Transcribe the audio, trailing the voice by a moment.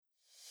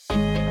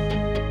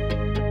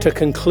To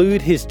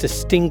conclude his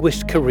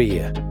distinguished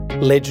career,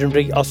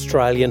 legendary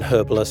Australian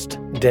herbalist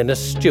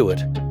Dennis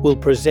Stewart will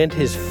present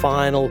his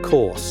final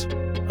course,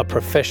 a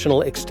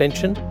professional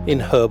extension in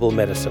herbal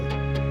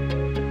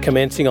medicine.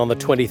 Commencing on the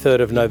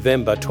 23rd of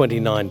November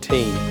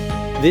 2019,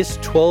 this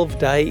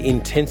 12-day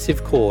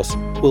intensive course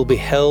will be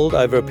held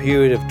over a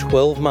period of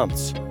 12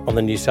 months on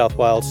the New South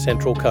Wales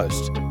Central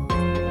Coast.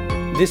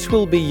 This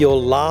will be your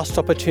last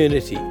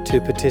opportunity to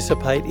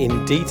participate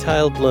in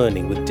detailed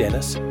learning with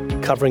Dennis,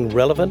 covering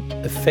relevant,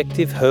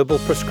 effective herbal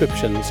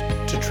prescriptions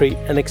to treat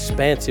an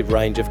expansive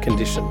range of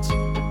conditions.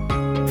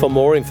 For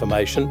more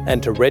information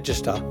and to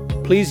register,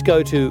 please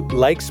go to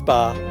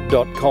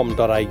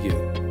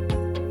lakespa.com.au.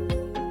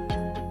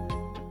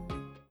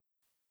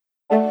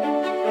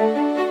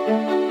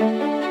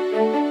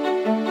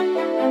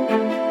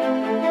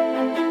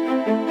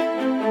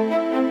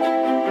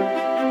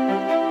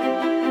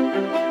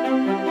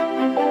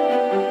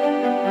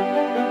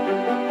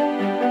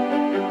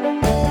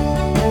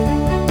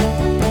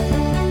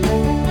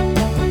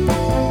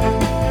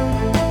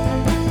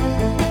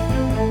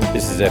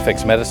 This is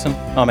FX Medicine.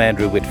 I'm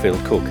Andrew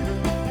Whitfield Cook.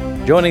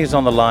 Joining us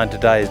on the line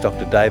today is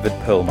Dr. David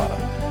Perlmutter,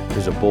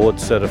 who's a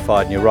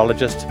board-certified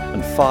neurologist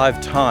and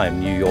 5-time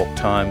New York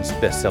Times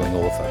best-selling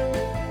author.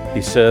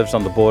 He serves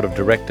on the board of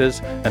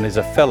directors and is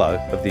a fellow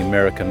of the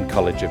American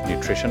College of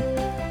Nutrition.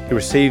 He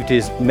received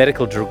his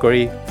medical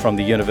degree from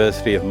the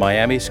University of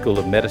Miami School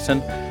of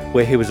Medicine,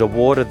 where he was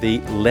awarded the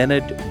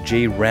Leonard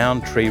G.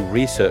 Roundtree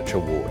Research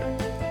Award.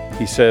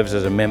 He serves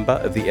as a member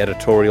of the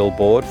editorial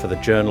board for the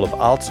Journal of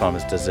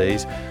Alzheimer's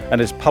Disease and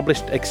has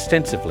published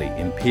extensively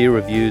in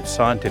peer-reviewed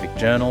scientific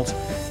journals,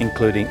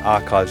 including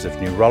Archives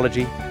of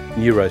Neurology,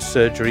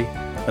 Neurosurgery,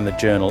 and the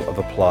Journal of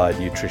Applied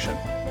Nutrition.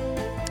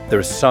 There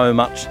is so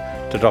much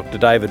to Dr.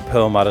 David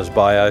Perlmutter's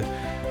bio.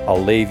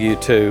 I'll leave you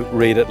to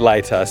read it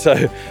later.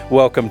 So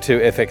welcome to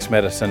FX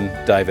Medicine.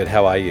 David,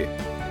 how are you?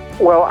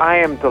 Well, I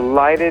am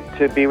delighted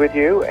to be with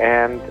you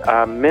and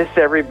miss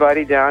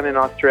everybody down in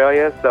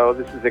Australia, so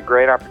this is a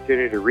great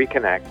opportunity to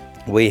reconnect.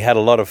 We had a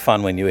lot of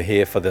fun when you were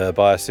here for the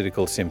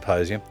Biocitical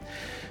Symposium.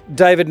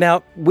 David,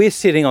 now we're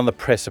sitting on the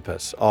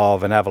precipice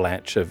of an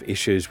avalanche of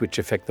issues which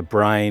affect the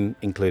brain,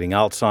 including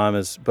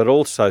Alzheimer's, but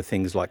also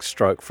things like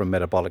stroke from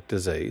metabolic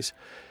disease.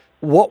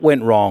 What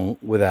went wrong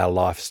with our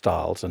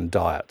lifestyles and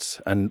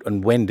diets,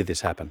 and when did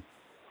this happen?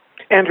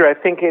 Andrew, I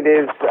think it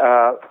is...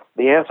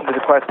 The answer to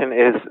the question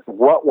is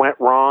what went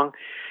wrong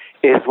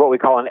is what we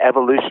call an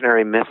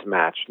evolutionary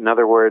mismatch. In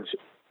other words,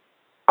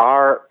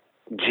 our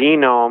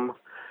genome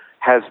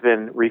has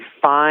been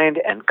refined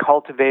and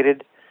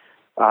cultivated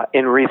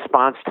in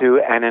response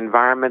to an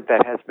environment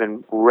that has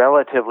been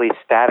relatively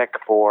static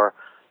for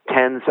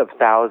tens of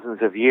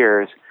thousands of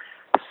years.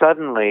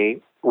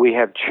 Suddenly, we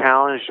have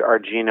challenged our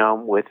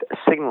genome with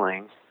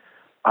signaling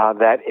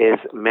that is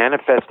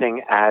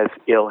manifesting as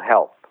ill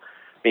health.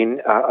 I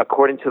mean,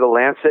 according to the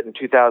Lancet in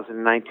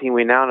 2019,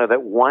 we now know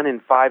that 1 in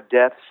 5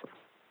 deaths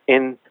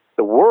in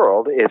the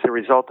world is a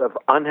result of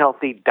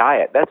unhealthy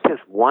diet. That's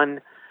just one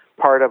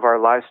part of our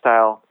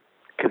lifestyle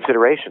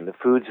consideration, the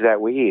foods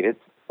that we eat. It's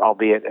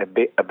albeit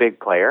a big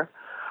player.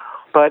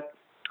 But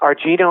our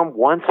genome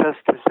wants us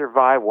to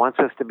survive, wants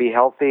us to be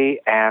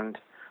healthy and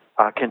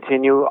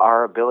continue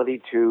our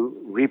ability to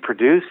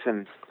reproduce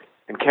and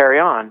carry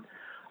on.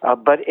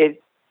 But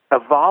it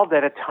evolved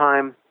at a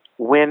time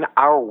when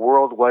our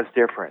world was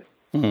different.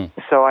 Mm-hmm.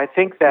 So I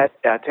think that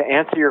to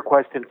answer your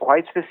question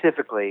quite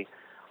specifically,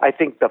 I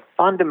think the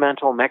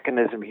fundamental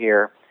mechanism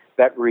here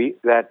that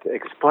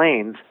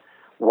explains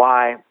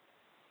why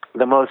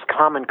the most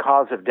common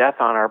cause of death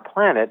on our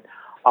planet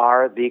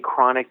are the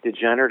chronic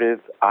degenerative,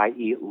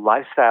 i.e.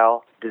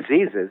 lifestyle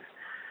diseases,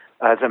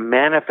 as a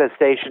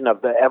manifestation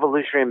of the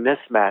evolutionary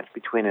mismatch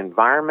between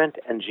environment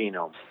and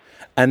genome.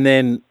 And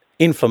then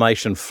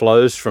inflammation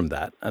flows from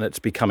that, and it's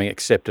becoming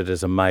accepted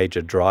as a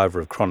major driver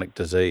of chronic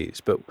disease.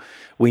 But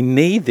we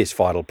need this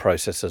vital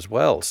process as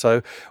well.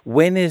 So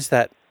when is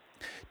that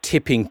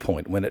tipping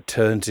point when it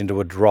turns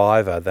into a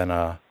driver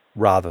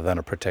rather than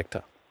a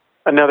protector?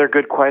 Another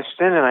good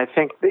question, and I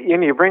think that,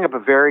 you bring up a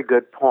very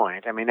good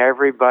point. I mean,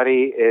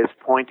 everybody is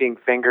pointing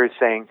fingers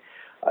saying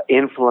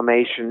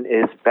inflammation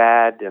is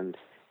bad and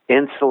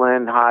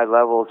insulin high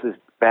levels is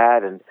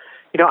bad. And,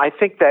 I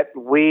think that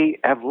we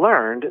have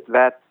learned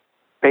that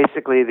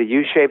basically the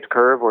U-shaped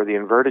curve or the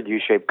inverted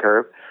U-shaped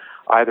curve,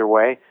 either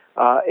way,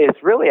 is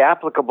really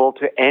applicable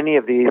to any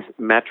of these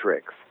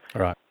metrics.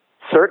 Right.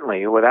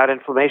 Certainly, without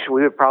inflammation,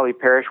 we would probably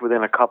perish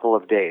within a couple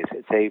of days.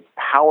 It's a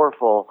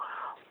powerful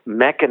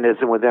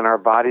mechanism within our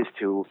bodies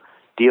to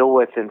deal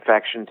with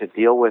infection, to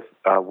deal with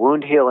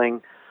wound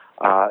healing,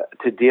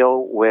 to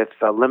deal with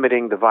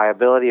limiting the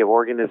viability of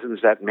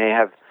organisms that may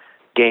have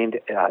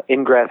gained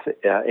ingress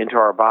into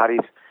our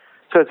bodies.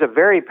 So it's a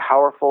very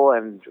powerful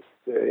and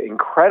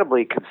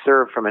incredibly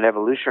conserved from an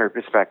evolutionary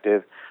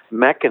perspective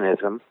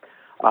mechanism.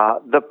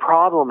 The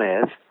problem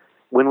is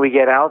when we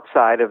get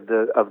outside of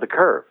the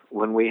curve,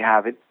 when we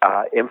have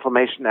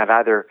inflammation at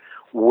either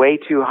way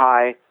too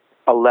high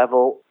a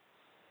level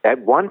at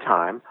one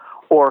time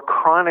or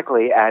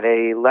chronically at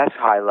a less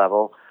high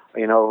level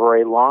over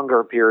a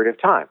longer period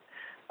of time.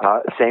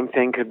 Same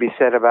thing could be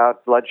said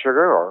about blood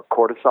sugar or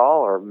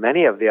cortisol or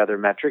many of the other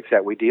metrics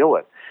that we deal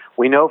with.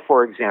 We know,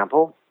 for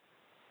example,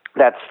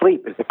 that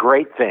sleep is a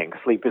great thing.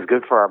 Sleep is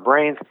good for our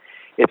brains.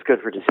 It's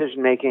good for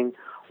decision making.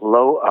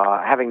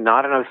 Having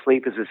not enough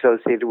sleep is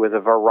associated with a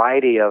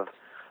variety of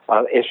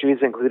issues,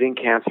 including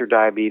cancer,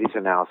 diabetes,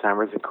 and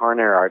Alzheimer's and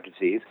coronary heart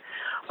disease.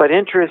 But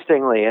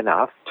interestingly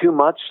enough, too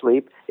much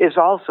sleep is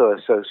also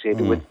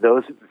associated with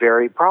those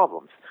very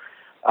problems.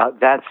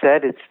 That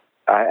said,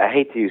 I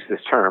hate to use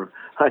this term,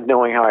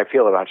 knowing how I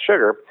feel about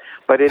sugar,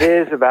 but it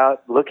is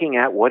about looking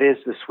at what is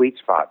the sweet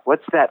spot.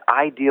 What's that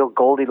ideal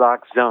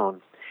Goldilocks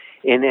zone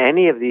in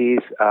any of these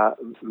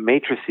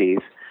matrices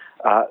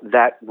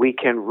that we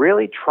can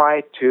really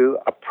try to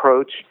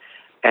approach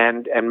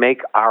and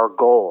make our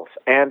goals.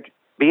 And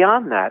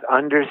beyond that,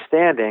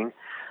 understanding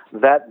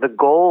that the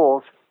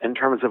goals in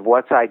terms of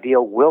what's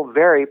ideal will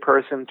vary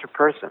person to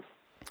person.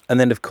 And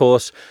then, of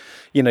course,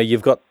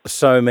 you've got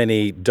so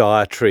many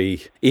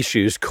dietary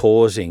issues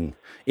causing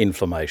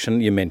inflammation.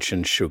 You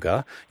mentioned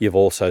sugar. You've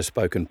also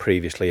spoken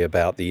previously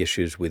about the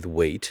issues with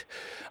wheat.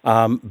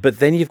 But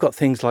then you've got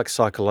things like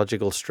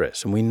psychological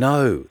stress. And we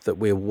know that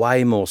we're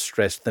way more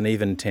stressed than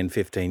even 10,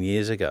 15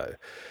 years ago.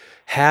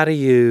 How do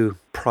you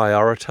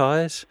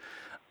prioritise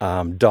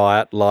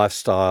diet,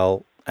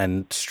 lifestyle,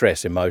 and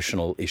stress,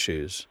 emotional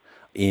issues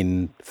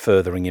in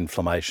furthering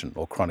inflammation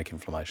or chronic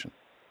inflammation?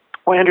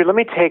 Well, Andrew, let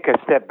me take a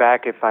step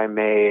back, if I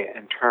may,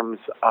 in terms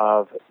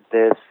of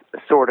this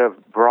sort of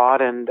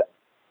broadened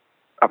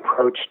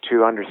approach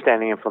to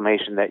understanding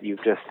inflammation that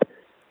you've just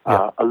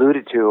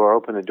alluded to or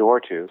opened the door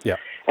to. Yeah.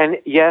 And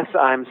yes,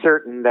 I'm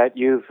certain that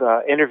you've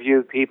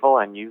interviewed people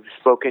and you've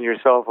spoken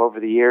yourself over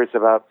the years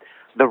about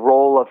the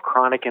role of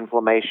chronic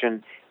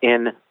inflammation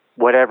in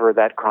whatever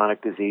that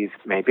chronic disease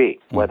may be,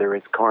 whether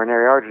it's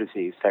coronary artery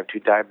disease, type 2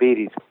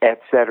 diabetes,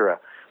 etc.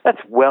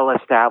 That's well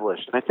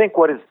established. And I think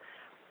what is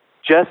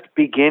just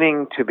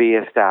beginning to be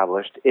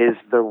established is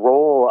the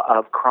role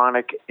of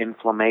chronic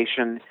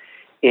inflammation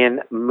in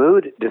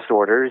mood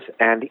disorders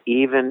and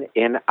even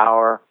in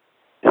our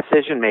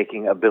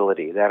decision-making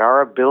ability, that our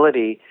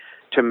ability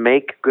to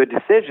make good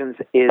decisions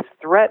is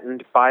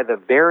threatened by the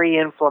very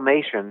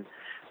inflammation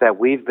that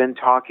we've been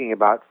talking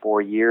about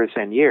for years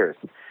and years.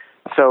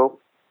 So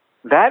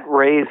that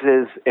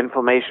raises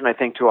inflammation, I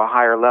think, to a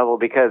higher level,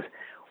 because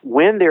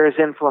when there is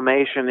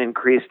inflammation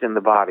increased in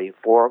the body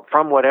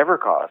from whatever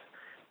cause,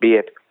 be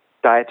it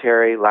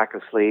dietary, lack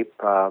of sleep,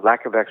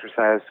 lack of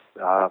exercise,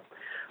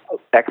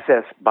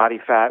 excess body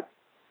fat,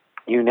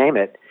 you name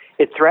it,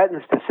 it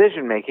threatens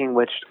decision-making,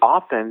 which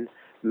often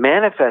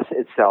manifests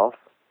itself,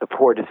 the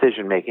poor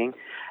decision-making,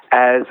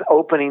 as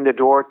opening the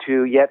door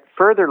to yet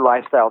further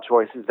lifestyle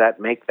choices that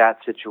make that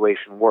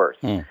situation worse.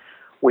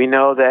 We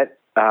know that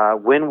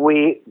when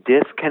we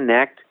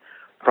disconnect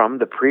from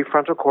the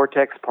prefrontal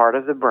cortex part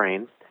of the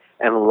brain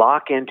and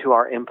lock into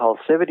our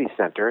impulsivity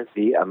center,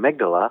 the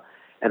amygdala,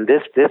 and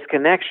this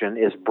disconnection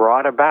is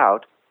brought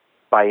about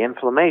by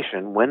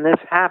inflammation, when this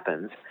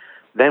happens,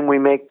 then we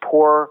make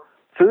poor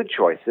food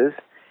choices,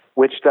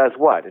 which does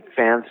what? It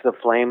fans the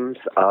flames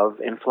of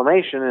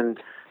inflammation, and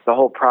the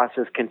whole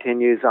process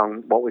continues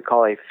on what we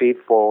call a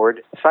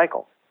feed-forward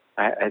cycle.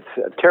 It's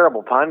a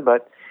terrible pun,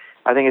 but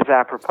I think it's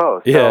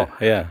apropos.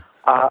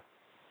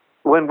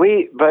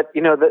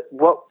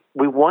 What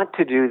we want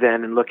to do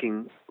then in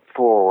looking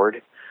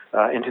forward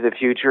into the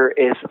future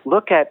is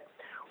look at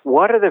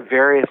what are the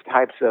various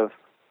types of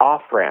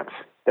off-ramps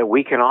that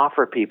we can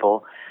offer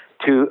people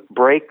to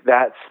break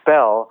that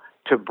spell,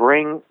 to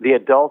bring the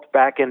adult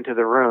back into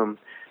the room,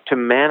 to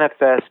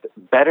manifest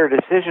better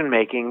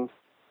decision-making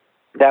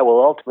that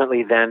will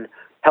ultimately then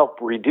help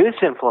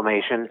reduce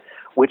inflammation,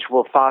 which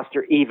will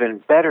foster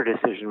even better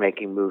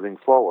decision-making moving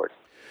forward.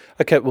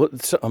 Okay, well,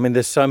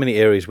 there's so many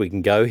areas we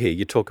can go here.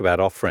 You talk about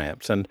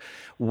off-ramps, and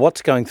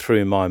what's going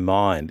through my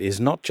mind is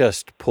not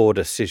just poor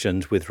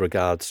decisions with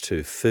regards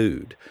to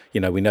food. We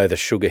know the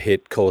sugar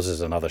hit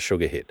causes another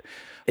sugar hit.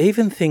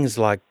 Even things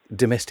like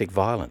domestic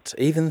violence,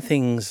 even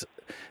things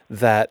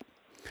that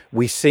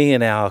we see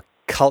in our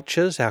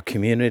cultures, our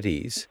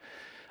communities,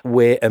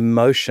 where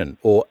emotion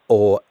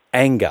or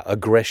anger,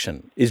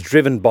 aggression is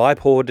driven by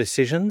poor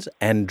decisions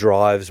and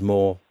drives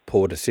more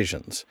poor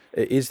decisions.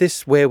 Is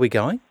this where we're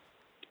going?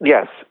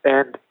 Yes,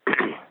 and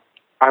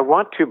I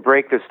want to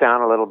break this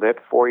down a little bit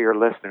for your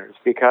listeners,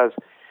 because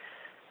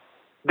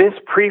this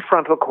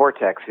prefrontal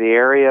cortex, the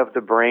area of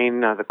the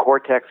brain, the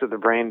cortex of the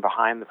brain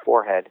behind the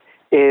forehead,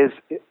 is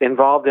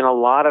involved in a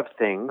lot of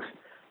things,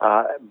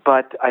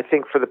 but I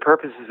think for the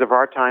purposes of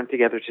our time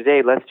together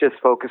today, let's just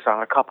focus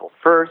on a couple.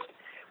 First,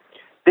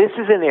 this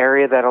is an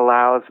area that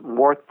allows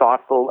more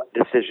thoughtful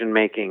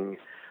decision-making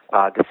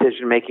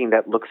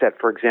that looks at,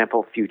 for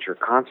example, future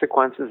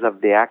consequences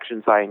of the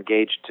actions I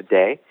engage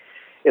today.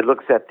 It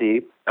looks at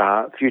the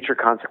future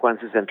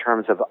consequences in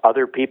terms of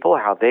other people,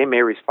 how they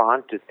may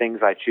respond to things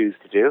I choose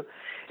to do.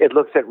 It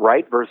looks at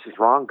right versus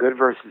wrong, good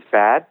versus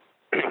bad.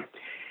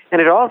 And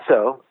it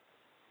also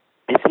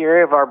is the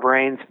area of our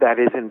brains that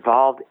is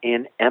involved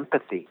in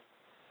empathy,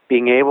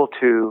 being able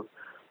to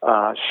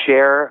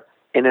share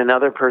in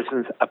another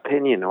person's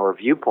opinion or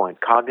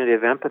viewpoint,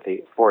 cognitive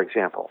empathy, for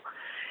example.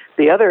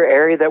 The other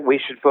area that we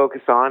should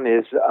focus on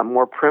is a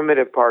more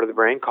primitive part of the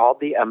brain called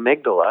the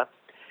amygdala,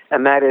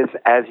 and that is,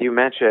 as you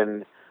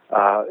mentioned,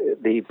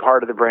 the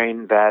part of the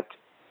brain that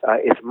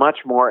is much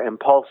more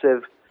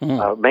impulsive,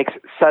 makes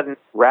sudden,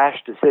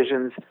 rash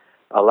decisions,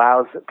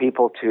 allows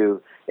people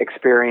to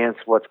experience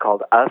what's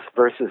called us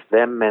versus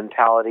them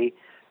mentality,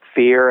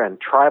 fear and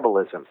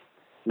tribalism,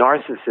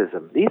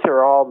 narcissism. These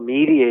are all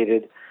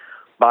mediated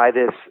by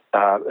this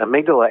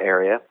amygdala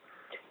area.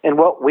 And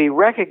what we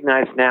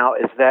recognize now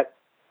is that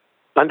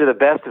under the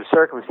best of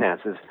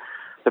circumstances,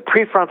 the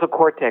prefrontal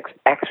cortex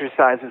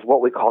exercises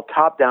what we call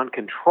top-down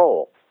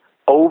control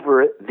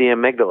over the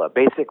amygdala,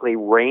 basically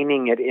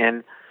reining it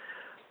in,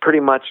 pretty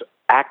much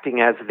acting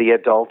as the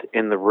adult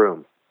in the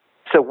room.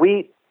 So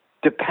we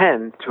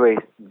depend to a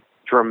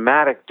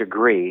dramatic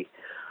degree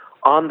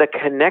on the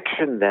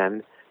connection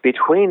then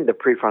between the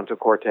prefrontal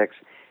cortex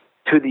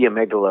to the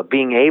amygdala,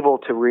 being able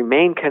to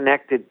remain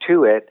connected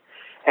to it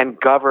and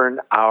govern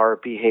our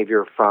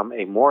behavior from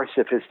a more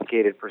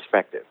sophisticated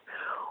perspective.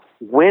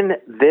 When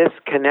this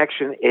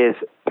connection is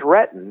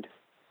threatened,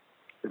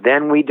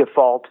 then we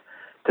default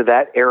to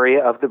that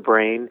area of the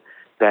brain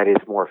that is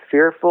more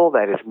fearful,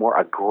 that is more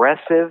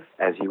aggressive,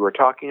 as you were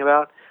talking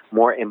about,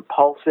 more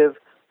impulsive,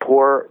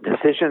 poor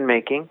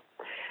decision-making.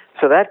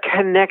 So that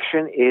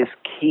connection is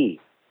key.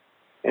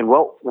 And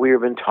what we've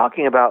been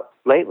talking about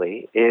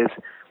lately is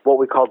what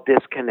we call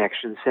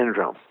disconnection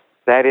syndrome.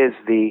 That is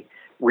the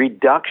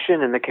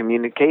reduction in the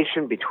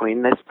communication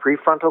between this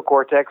prefrontal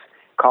cortex,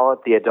 call it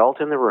the adult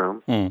in the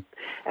room,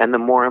 and the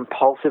more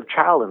impulsive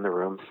child in the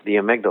room, the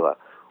amygdala.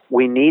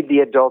 We need the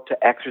adult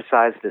to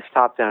exercise this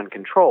top-down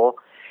control.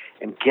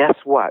 And guess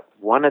what?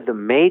 One of the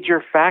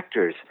major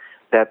factors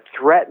that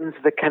threatens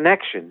the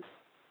connection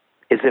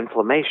is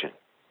inflammation.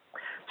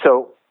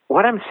 So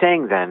what I'm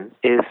saying then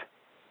is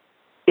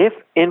if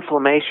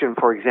inflammation,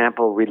 for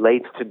example,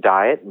 relates to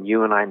diet, and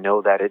you and I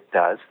know that it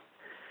does,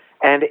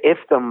 and if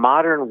the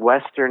modern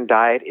Western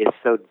diet is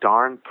so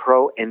darn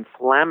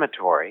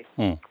pro-inflammatory,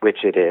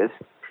 which it is,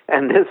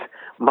 and this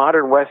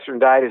modern Western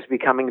diet is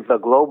becoming the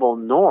global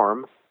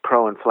norm,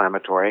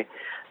 pro-inflammatory,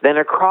 then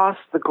across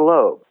the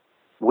globe,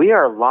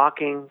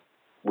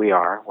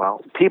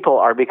 people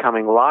are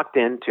becoming locked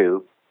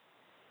into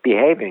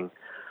behaving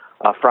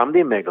from the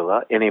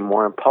amygdala in a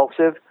more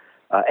impulsive,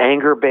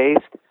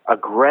 anger-based,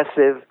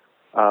 aggressive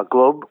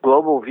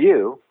global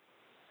view,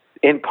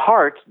 in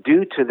part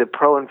due to the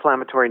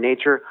pro-inflammatory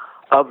nature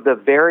of the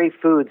very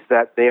foods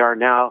that they are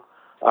now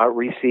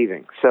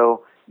receiving.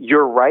 So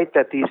you're right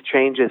that these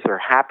changes are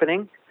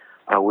happening.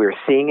 We're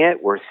seeing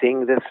it. We're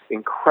seeing this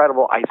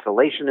incredible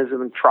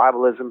isolationism and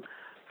tribalism,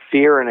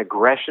 fear and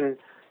aggression,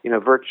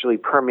 virtually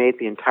permeate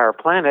the entire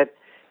planet.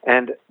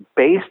 And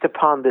based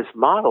upon this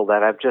model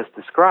that I've just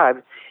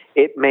described,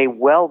 it may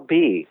well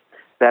be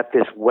that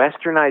this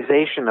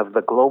westernization of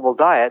the global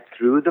diet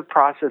through the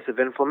process of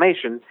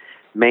inflammation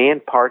may in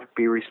part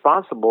be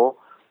responsible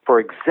for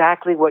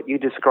exactly what you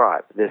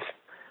described, this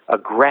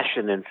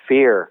aggression and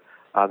fear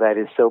that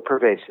is so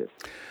pervasive.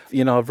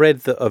 I've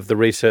read of the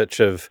research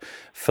of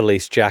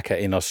Felice Jacka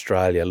in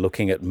Australia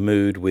looking at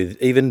mood with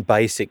even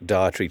basic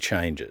dietary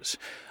changes,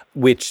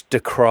 which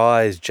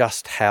decries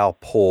just how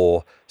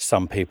poor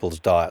some people's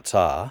diets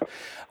are.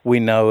 We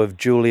know of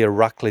Julia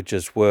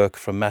Ruckledge's work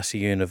from Massey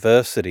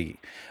University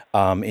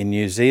in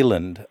New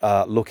Zealand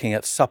looking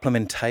at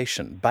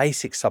supplementation,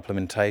 basic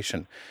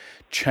supplementation,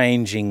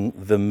 changing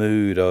the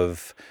mood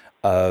of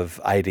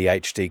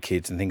ADHD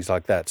kids and things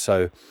like that.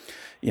 So,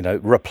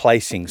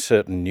 replacing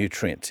certain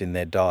nutrients in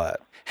their diet.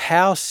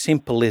 How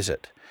simple is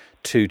it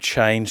to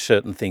change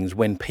certain things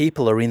when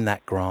people are in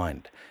that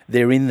grind?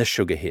 They're in the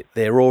sugar hit.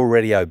 They're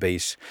already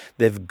obese.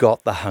 They've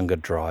got the hunger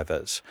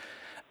drivers.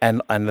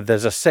 And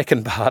there's a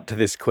second part to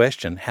this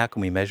question. How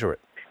can we measure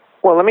it?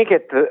 Well, let me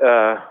get to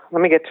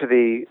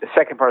the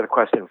second part of the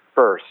question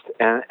first,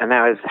 and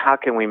that is how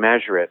can we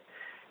measure it?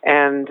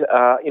 And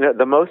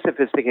the most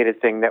sophisticated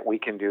thing that we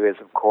can do is,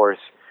 of course,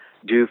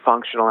 do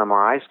functional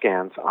MRI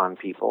scans on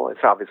people.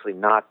 It's obviously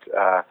not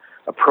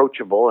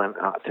approachable and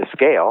to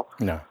scale.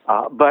 No.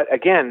 But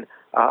again,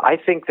 I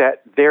think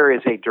that there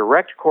is a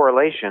direct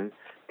correlation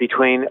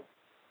between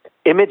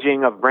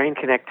imaging of brain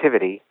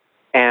connectivity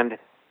and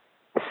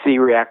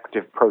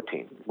C-reactive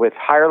protein, with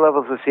higher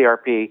levels of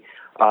CRP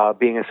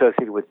being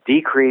associated with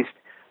decreased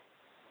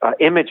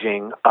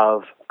imaging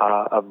of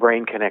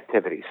brain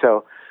connectivity.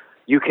 So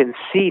you can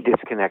see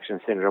disconnection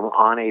syndrome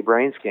on a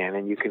brain scan,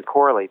 and you can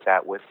correlate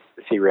that with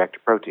the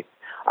C-reactive protein.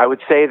 I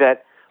would say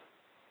that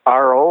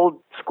our old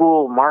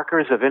school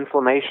markers of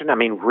inflammation,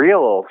 real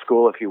old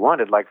school if you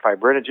wanted, like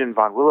fibrinogen,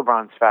 von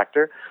Willebrand's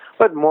factor,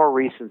 but more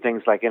recent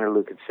things like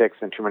interleukin-6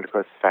 and tumor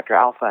necrosis factor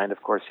alpha, and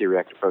of course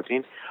C-reactive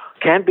protein,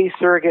 can be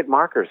surrogate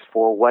markers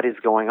for what is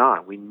going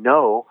on. We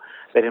know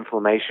that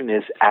inflammation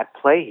is at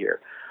play here.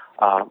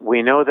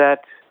 We know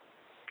that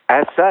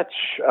as such,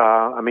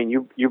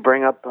 you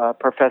bring up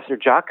Professor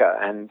Jacka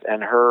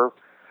and her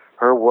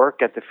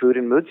work at the Food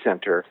and Mood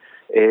Center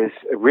is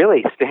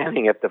really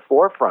standing at the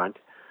forefront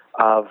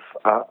of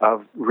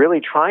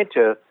really trying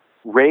to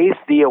raise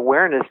the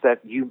awareness that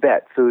you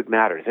bet food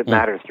matters. It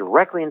matters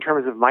directly in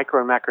terms of micro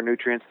and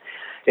macronutrients.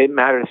 It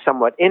matters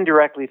somewhat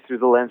indirectly through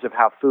the lens of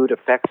how food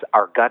affects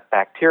our gut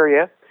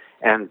bacteria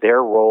and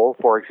their role,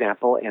 for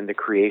example, in the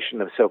creation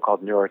of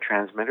so-called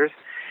neurotransmitters.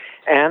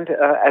 And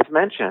as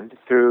mentioned,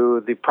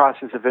 through the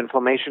process of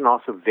inflammation,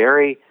 also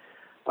very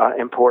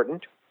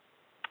important,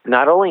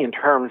 not only in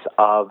terms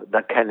of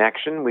the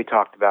connection we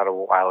talked about a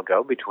while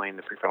ago between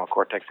the prefrontal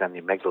cortex and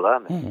the amygdala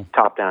and the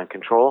top-down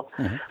control,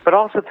 but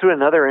also through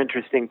another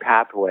interesting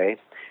pathway,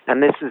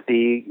 and this is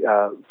the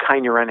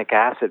kynurenic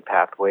acid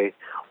pathway,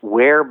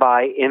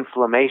 whereby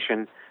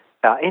inflammation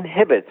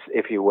inhibits,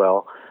 if you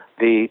will,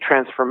 the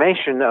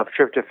transformation of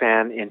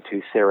tryptophan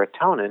into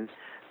serotonin,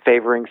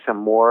 favoring some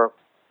more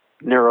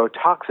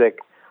neurotoxic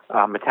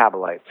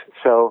metabolites.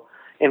 So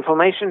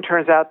inflammation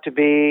turns out to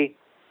be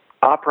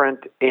operant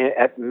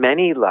at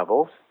many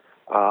levels,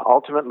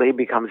 ultimately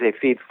becomes a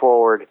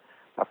feed-forward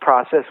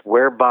process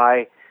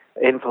whereby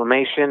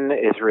inflammation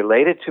is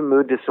related to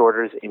mood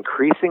disorders,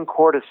 increasing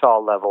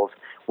cortisol levels.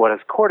 What does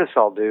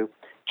cortisol do?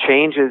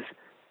 Changes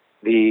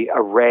the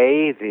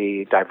array,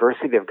 the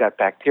diversity of gut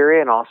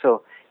bacteria, and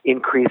also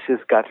increases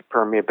gut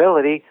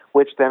permeability,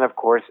 which then, of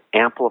course,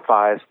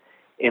 amplifies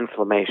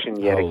inflammation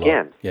yet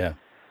again. Yeah.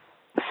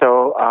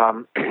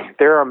 So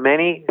there are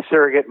many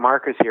surrogate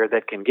markers here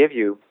that can give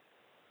you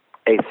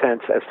a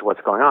sense as to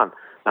what's going on.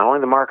 Not only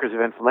the markers of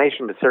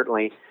inflammation, but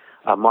certainly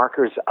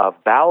markers of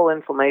bowel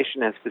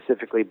inflammation and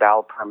specifically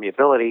bowel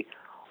permeability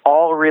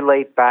all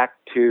relate back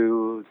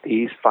to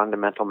these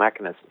fundamental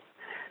mechanisms.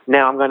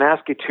 Now, I'm going to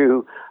ask you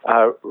to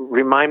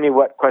remind me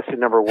what question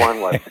number 1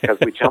 was, because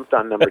we jumped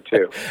on number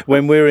 2.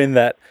 When we're in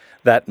that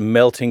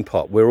melting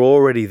pot, we're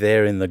already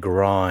there in the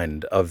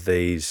grind of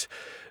these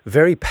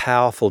very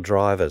powerful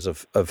drivers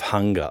of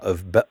hunger,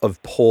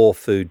 of poor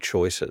food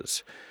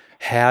choices.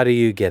 How do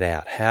you get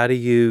out? How do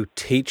you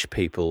teach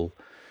people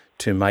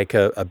to make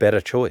a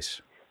better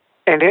choice?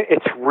 And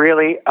it's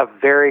really a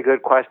very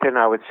good question.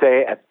 I would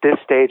say at this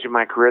stage of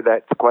my career,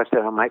 that's a question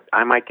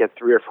I might get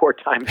 3 or 4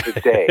 times a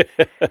day.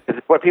 It's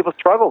what people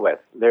struggle with.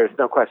 There's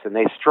no question.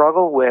 They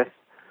struggle with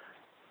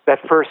that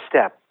first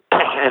step.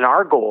 And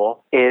our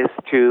goal is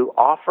to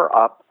offer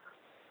up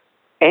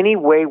any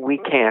way we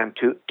can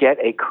to get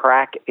a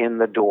crack in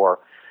the door,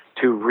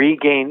 to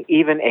regain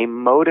even a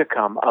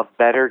modicum of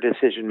better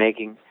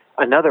decision-making.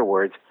 In other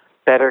words,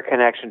 better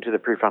connection to the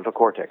prefrontal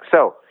cortex.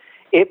 So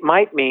it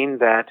might mean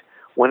that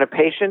when a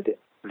patient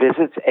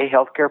visits a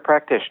healthcare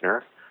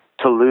practitioner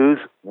to lose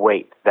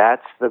weight,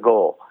 that's the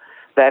goal,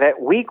 that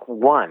at week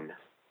 1,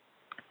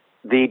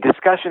 the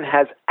discussion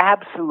has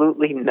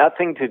absolutely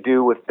nothing to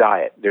do with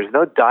diet. There's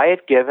no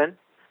diet given,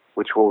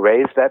 which will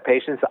raise that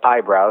patient's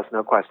eyebrows,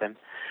 no question.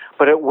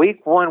 But at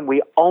week 1,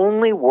 we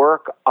only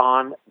work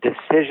on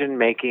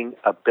decision-making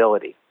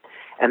ability.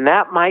 And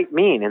that might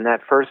mean in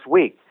that first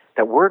week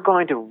that we're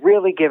going to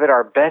really give it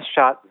our best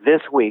shot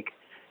this week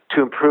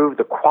to improve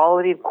the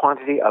quality and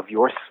quantity of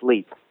your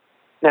sleep.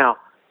 Now,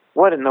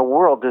 what in the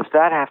world does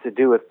that have to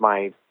do with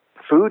my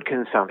food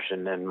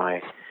consumption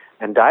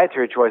and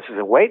dietary choices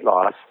and weight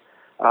loss?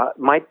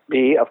 Might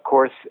be, of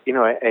course,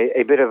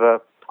 a bit of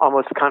a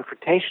almost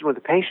confrontation with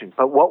the patient.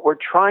 But what we're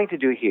trying to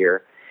do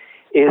here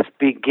is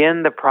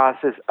begin the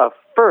process of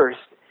first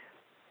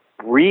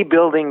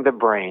rebuilding the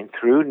brain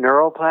through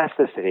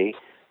neuroplasticity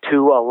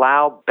to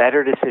allow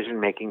better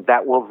decision-making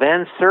that will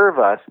then serve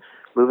us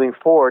moving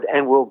forward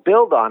and will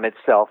build on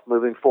itself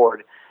moving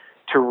forward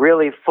to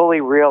really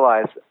fully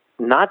realize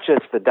not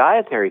just the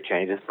dietary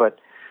changes, but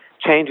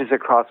changes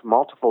across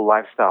multiple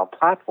lifestyle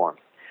platforms.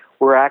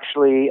 We're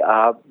actually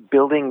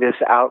building this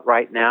out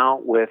right now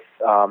with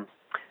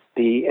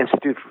the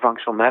Institute for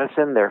Functional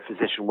Medicine, their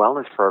physician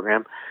wellness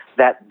program,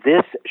 that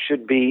this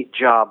should be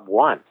job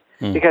 1.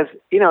 Because,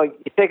 you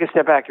take a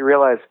step back, you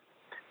realize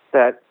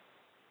that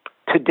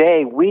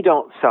today we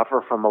don't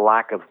suffer from a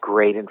lack of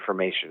great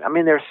information. I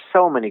mean, there's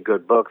so many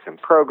good books and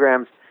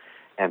programs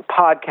and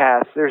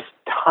podcasts. There's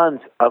tons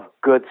of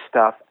good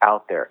stuff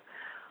out there.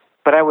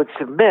 But I would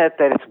submit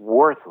that it's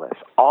worthless.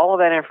 All of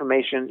that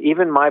information,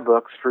 even my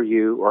books for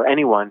you or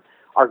anyone,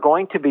 are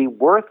going to be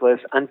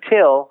worthless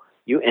until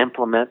you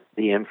implement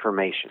the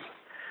information.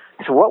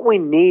 So what we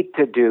need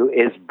to do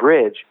is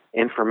bridge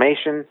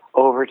information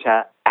over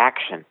to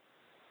action.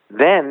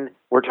 Then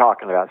we're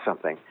talking about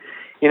something.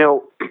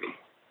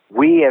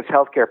 We as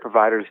healthcare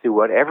providers do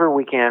whatever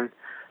we can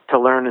to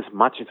learn as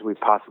much as we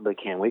possibly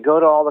can. We go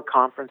to all the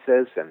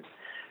conferences and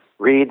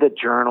read the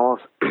journals.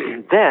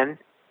 Then,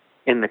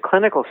 in the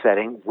clinical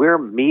setting, we're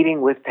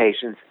meeting with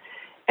patients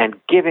and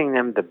giving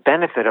them the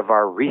benefit of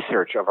our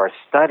research, of our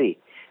study,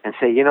 and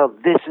say,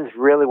 this is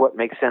really what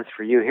makes sense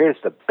for you. Here's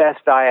the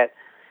best diet,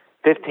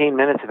 15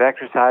 minutes of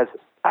exercise,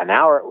 an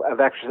hour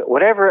of exercise,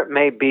 whatever it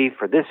may be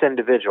for this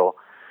individual.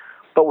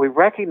 But we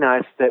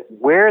recognize that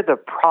where the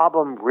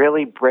problem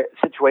really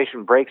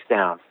situation breaks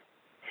down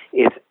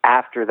is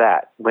after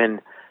that,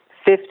 when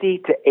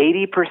 50 to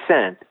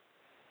 80%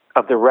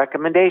 of the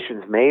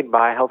recommendations made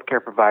by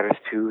healthcare providers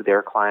to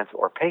their clients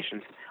or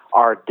patients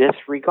are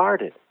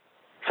disregarded.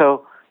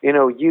 So,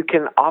 you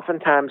can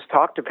oftentimes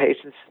talk to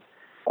patients,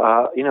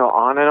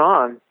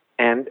 on,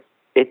 and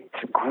it's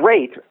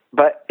great,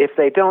 but if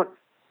they don't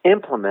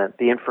implement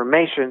the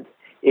information,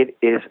 it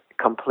is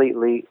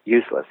completely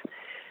useless.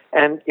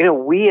 And,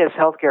 we as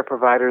healthcare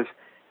providers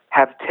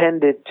have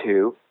tended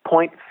to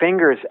point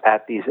fingers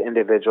at these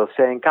individuals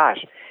saying,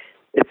 gosh,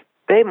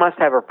 they must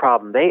have a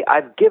problem.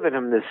 I've given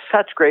them this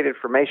such great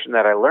information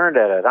that I learned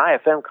at an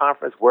IFM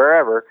conference,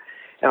 wherever,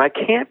 and I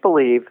can't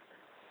believe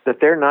that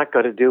they're not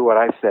going to do what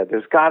I said.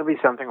 There's got to be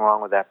something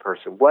wrong with that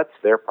person. What's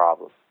their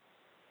problem?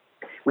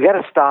 We got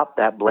to stop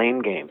that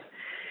blame game,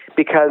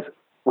 because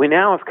we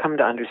now have come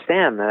to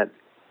understand that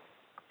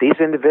these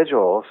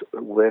individuals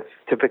with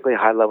typically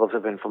high levels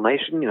of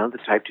inflammation, the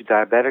type 2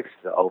 diabetics,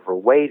 the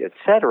overweight,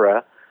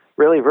 etc.,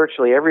 really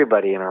virtually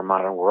everybody in our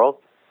modern world,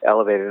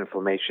 elevated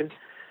inflammation,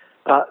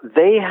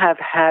 they have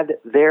had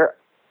their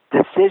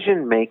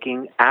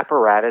decision-making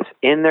apparatus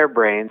in their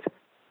brains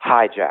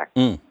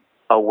hijacked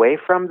away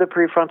from the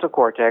prefrontal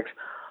cortex,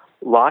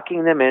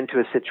 locking them into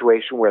a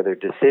situation where their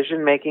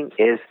decision-making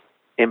is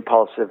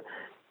impulsive.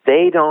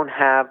 They don't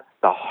have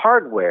the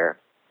hardware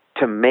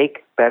to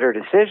make better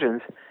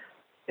decisions.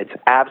 It's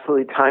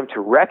absolutely time to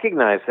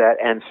recognize that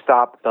and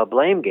stop the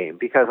blame game,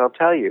 because I'll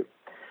tell you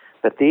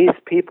that these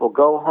people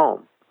go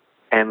home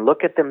and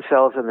look at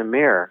themselves in the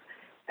mirror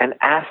and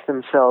ask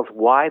themselves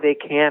why they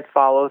can't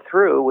follow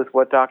through with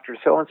what Dr.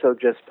 So-and-so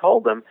just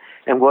told them,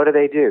 and what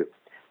do?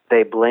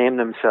 They blame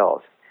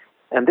themselves.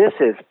 And this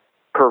is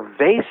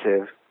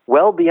pervasive,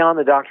 well beyond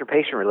the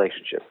doctor-patient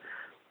relationship.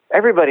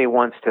 Everybody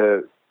wants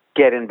to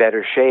get in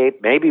better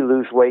shape, maybe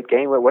lose weight,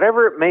 gain weight,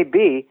 whatever it may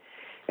be,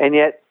 and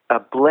yet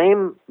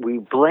we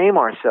blame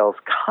ourselves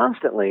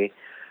constantly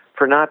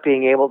for not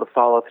being able to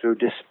follow through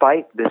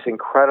despite this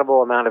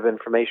incredible amount of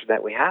information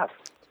that we have.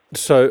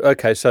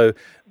 So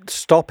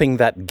stopping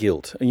that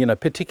guilt,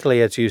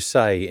 particularly, as you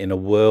say, in a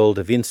world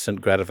of instant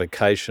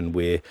gratification,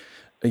 we're,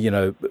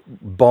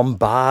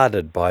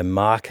 bombarded by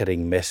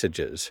marketing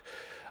messages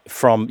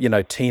from,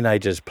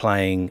 teenagers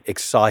playing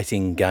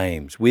exciting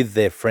games with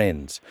their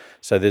friends.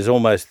 So there's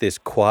almost this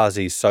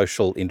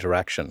quasi-social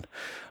interaction,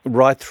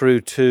 right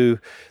through to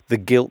the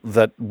guilt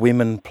that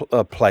women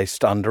are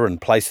placed under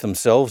and place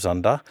themselves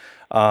under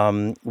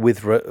from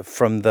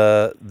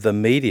the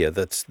media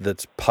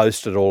that's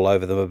posted all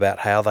over them about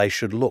how they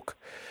should look.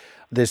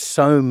 There's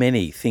so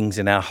many things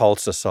in our whole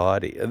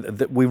society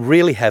that we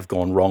really have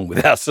gone wrong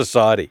with our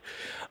society.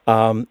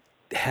 How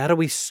do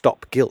we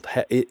stop guilt?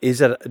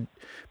 Is it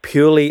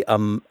purely a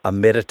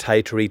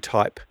meditatory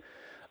type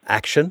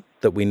action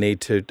that we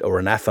need to, or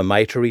an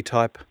affirmatory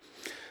type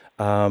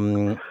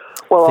thing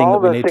all that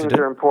we those need to things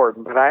do? are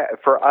important, but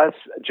for us,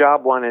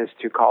 job one is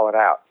to call it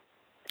out.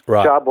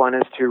 Right. Job one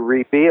is to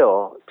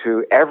reveal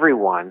to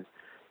everyone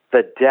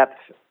the depth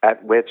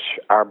at which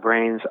our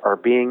brains are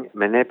being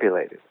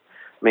manipulated.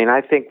 I mean,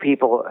 I think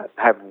people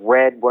have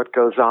read what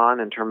goes on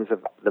in terms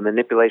of the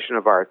manipulation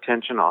of our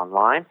attention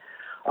online,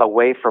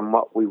 away from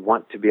what we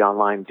want to be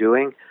online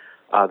doing,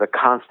 the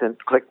constant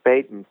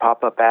clickbait and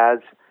pop-up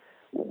ads.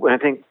 I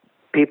think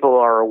people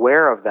are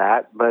aware of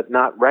that, but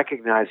not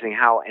recognizing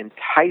how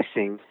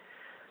enticing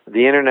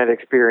the internet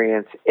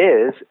experience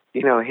is.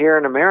 Here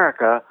in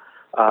America,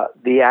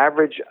 the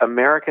average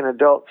American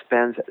adult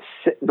spends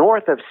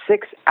north of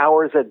 6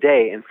 hours a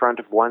day in front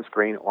of one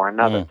screen or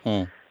another.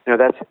 Mm-hmm.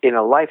 That's in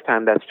a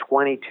lifetime, that's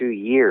 22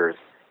 years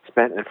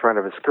spent in front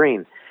of a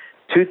screen.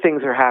 Two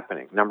things are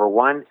happening. Number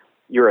one,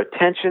 your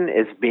attention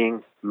is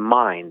being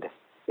mined.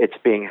 It's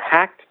being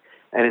hacked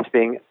and it's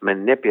being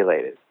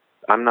manipulated.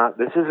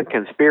 This isn't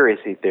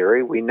conspiracy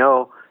theory. We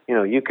know,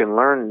 you can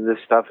learn this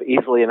stuff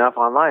easily enough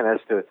online as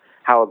to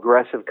how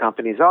aggressive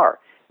companies are,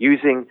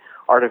 using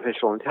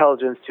artificial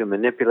intelligence to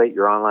manipulate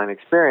your online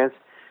experience,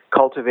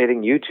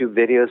 cultivating YouTube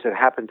videos that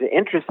happen to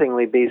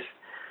interestingly be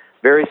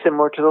very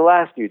similar to the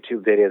last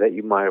YouTube video that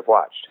you might have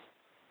watched.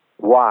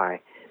 Why?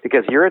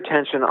 Because your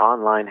attention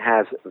online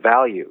has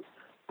value.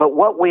 But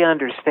what we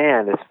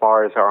understand as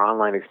far as our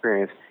online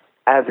experience,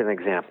 as an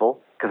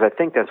example, because I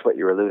think that's what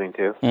you're alluding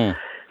to,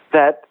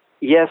 that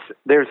yes,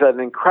 there's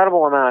an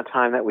incredible amount of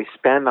time that we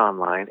spend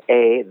online.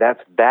 A, that's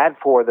bad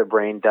for the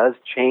brain, does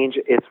change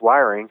its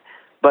wiring.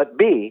 But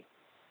B,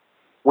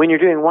 when you're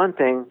doing one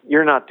thing,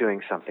 you're not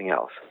doing something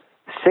else.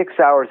 6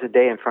 hours a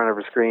day in front of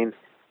a screen,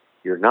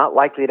 you're not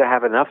likely to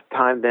have enough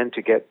time then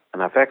to get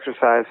enough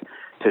exercise,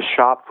 to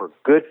shop for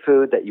good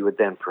food that you would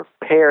then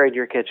prepare in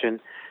your kitchen,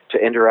 to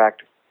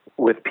interact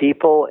with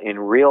people in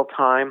real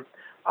time,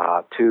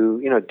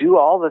 to do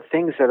all the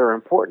things that are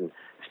important.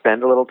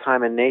 Spend a little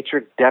time in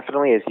nature,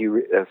 definitely, as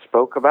you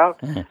spoke about.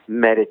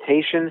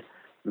 Meditation,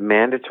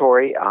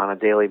 mandatory on a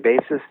daily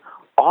basis.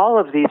 All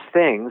of these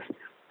things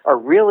are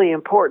really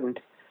important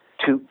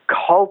to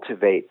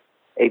cultivate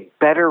a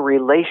better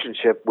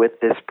relationship with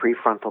this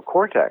prefrontal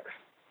cortex,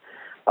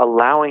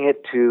 allowing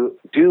it to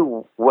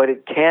do what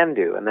it can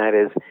do, and that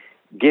is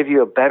give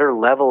you a better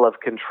level of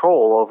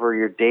control over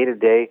your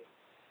day-to-day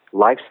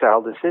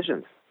lifestyle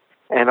decisions.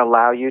 and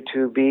allow you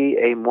to be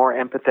a more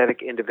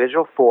empathetic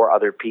individual for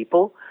other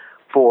people,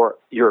 for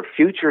your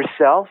future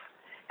self,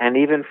 and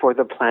even for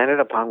the planet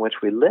upon which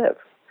we live.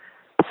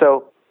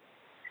 So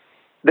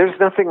there's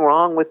nothing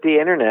wrong with the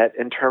internet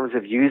in terms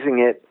of using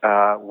it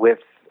with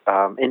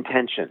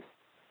intention.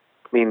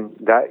 I mean,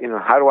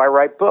 how do I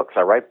write books?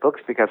 I write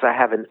books because I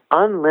have an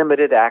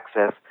unlimited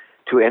access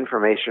to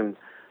information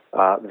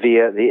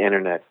via the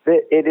internet.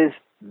 It is,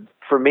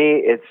 for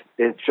me,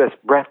 it's just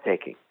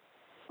breathtaking.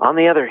 On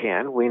the other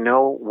hand, we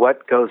know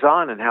what goes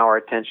on and how our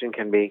attention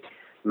can be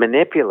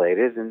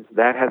manipulated, and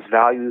that has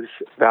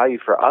value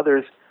for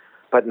others,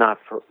 but not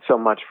so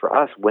much for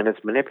us when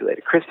it's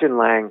manipulated. Christian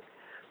Lang,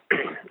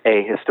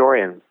 a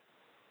historian,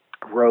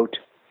 wrote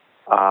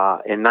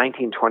in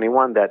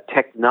 1921 that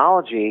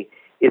technology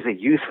is a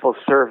useful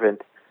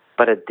servant,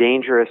 but a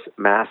dangerous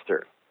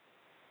master.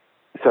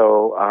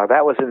 So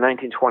that was in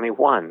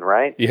 1921,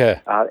 right? Yeah.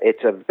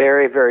 It's a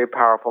very, very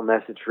powerful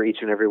message for each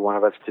and every one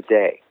of us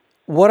today.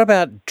 What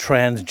about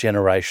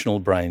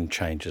transgenerational brain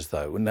changes,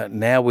 though?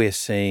 Now we're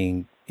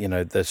seeing,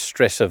 the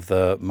stress of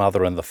the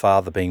mother and the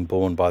father being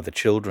borne by the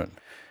children.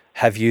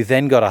 Have you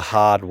then got a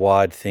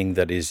hardwired thing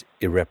that is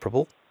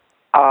irreparable?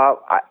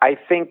 I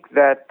think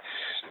that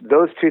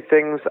those two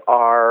things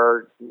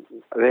are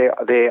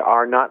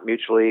not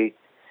mutually.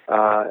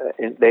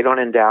 They don't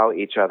endow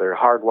each other.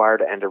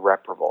 Hardwired and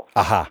irreparable.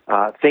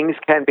 Things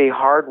can be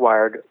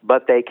hardwired,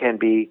 but they can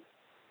be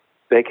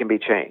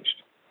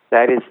changed.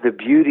 That is the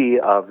beauty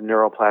of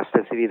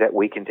neuroplasticity that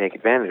we can take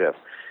advantage of.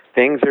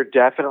 Things are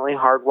definitely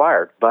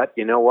hardwired, but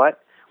you know what?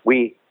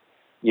 You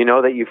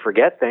know that you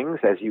forget things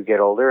as you get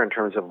older in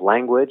terms of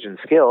language and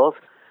skills.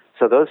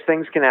 So those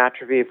things can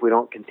atrophy if we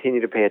don't continue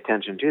to pay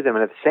attention to them.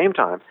 And at the same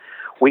time,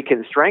 we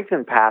can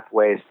strengthen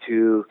pathways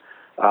to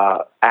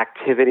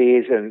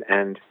activities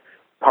and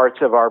parts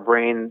of our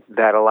brain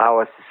that allow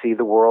us to see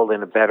the world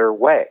in a better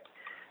way.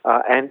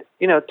 And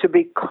to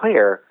be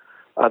clear,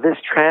 this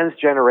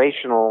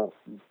transgenerational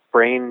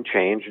brain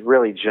change,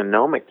 really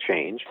genomic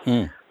change,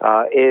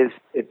 is,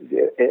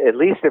 at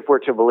least if we're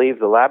to believe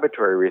the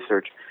laboratory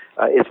research,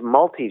 is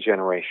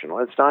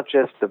multi-generational. It's not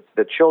just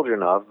the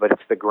children of, but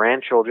it's the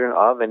grandchildren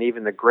of and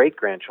even the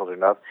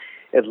great-grandchildren of,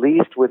 at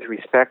least with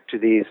respect to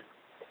these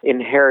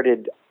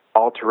inherited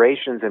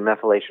alterations in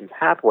methylation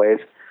pathways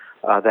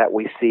that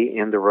we see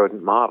in the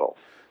rodent model.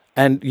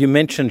 And you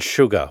mentioned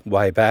sugar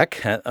way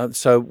back.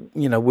 So,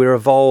 we're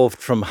evolved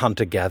from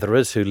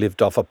hunter-gatherers who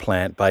lived off a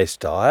plant-based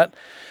diet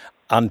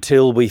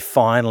until we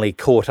finally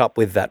caught up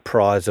with that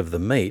prize of the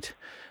meat,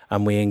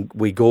 and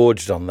we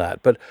gorged on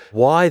that. But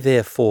why,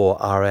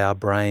 therefore, are our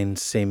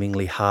brains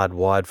seemingly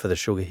hardwired for the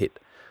sugar hit?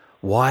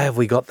 Why have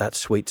we got that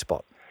sweet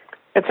spot?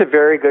 It's a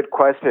very good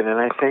question,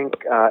 and I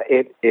think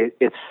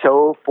it's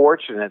so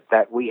fortunate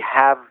that we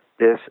have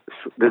this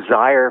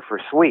desire for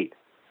sweet.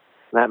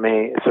 That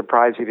may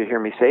surprise you to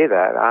hear me say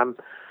that.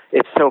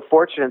 It's so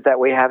fortunate that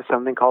we have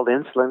something called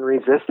insulin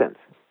resistance.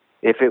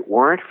 If it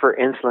weren't for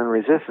insulin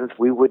resistance,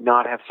 we would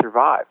not have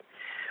survived.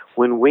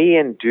 When we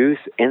induce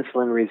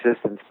insulin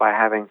resistance by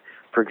having,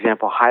 for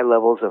example, high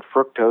levels of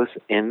fructose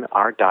in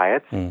our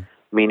diets,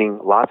 meaning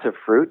lots of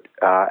fruit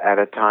at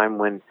a time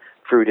when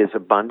fruit is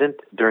abundant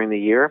during the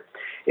year,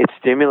 it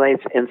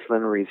stimulates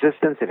insulin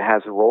resistance. It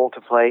has a role to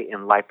play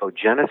in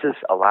lipogenesis,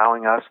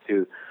 allowing us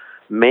to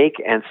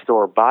make and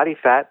store body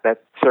fat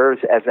that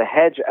serves as a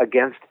hedge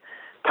against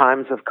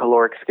times of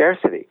caloric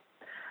scarcity.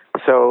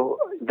 So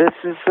this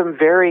is some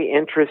very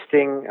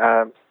interesting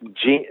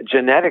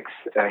genetics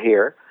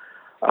here.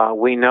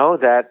 We know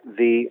that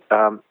the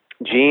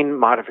gene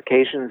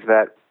modifications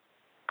that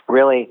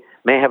really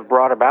may have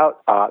brought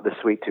about the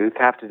sweet tooth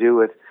have to do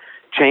with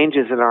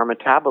changes in our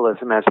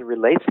metabolism as it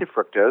relates to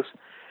fructose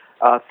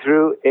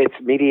through its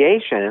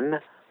mediation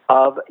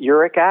of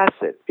uric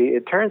acid.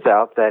 It turns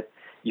out that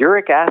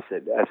uric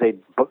acid, as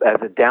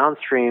a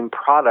downstream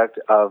product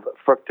of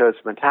fructose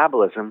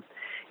metabolism,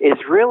 is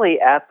really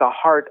at the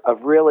heart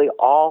of really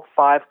all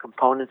 5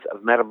 components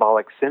of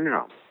metabolic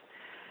syndrome.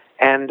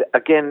 And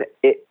again,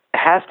 it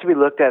has to be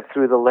looked at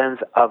through the lens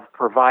of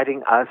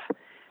providing us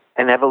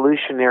an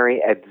evolutionary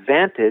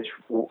advantage.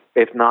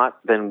 If not,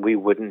 then we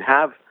wouldn't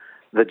have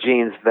the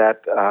genes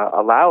that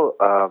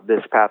allow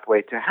this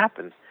pathway to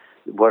happen,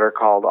 what are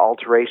called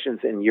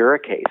alterations in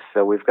uricase.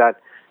 So we've got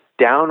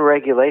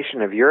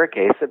downregulation of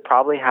uricase that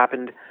probably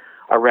happened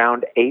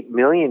around 8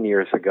 million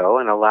years ago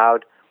and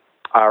allowed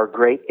our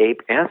great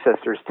ape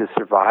ancestors to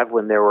survive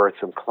when there were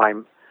some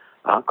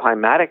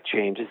climatic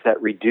changes that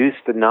reduced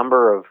the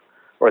number of,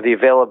 or the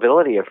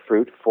availability of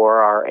fruit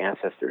for our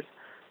ancestors.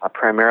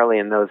 Primarily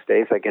in those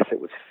days, I guess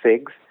it was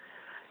figs.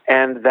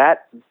 And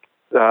that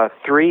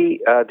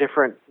 3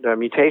 different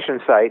mutation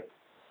site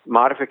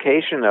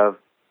modification of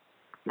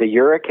the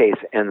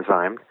uricase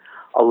enzyme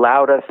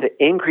allowed us to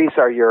increase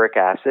our uric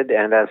acid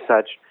and as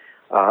such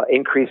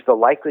increase the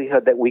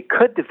likelihood that we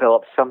could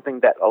develop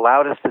something that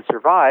allowed us to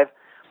survive,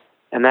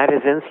 and that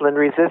is insulin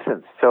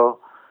resistance. So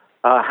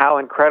how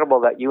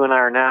incredible that you and I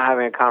are now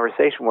having a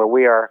conversation where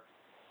we are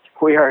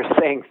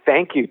saying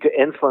thank you to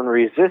insulin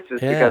resistance,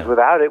 because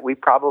without it, we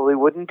probably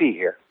wouldn't be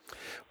here.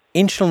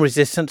 Insulin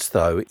resistance,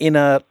 though, in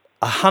a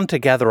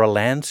hunter-gatherer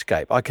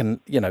landscape, I can,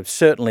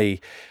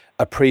 certainly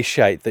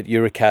appreciate that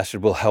uric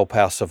acid will help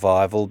our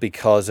survival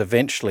because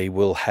eventually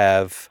we'll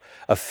have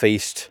a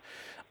feast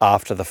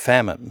after the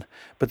famine.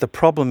 But the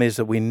problem is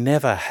that we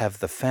never have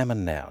the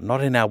famine now,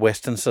 not in our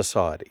Western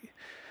society.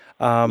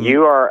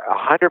 You are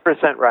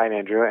 100% right,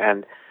 Andrew,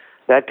 and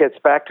that gets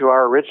back to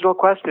our original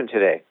question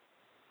today.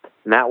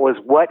 And that was,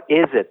 what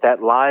is it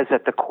that lies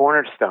at the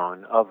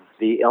cornerstone of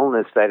the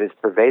illness that is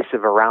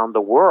pervasive around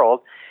the world?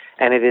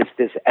 And it is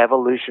this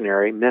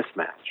evolutionary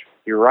mismatch.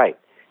 You're right.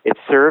 It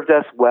served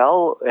us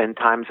well in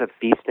times of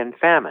feast and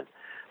famine.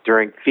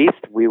 During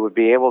feast, we would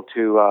be able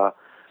to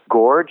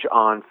gorge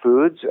on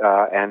foods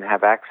and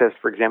have access,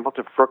 for example,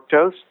 to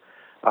fructose,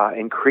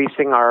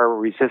 increasing our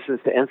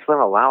resistance to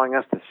insulin, allowing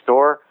us to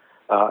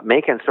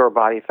make and store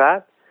body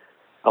fat,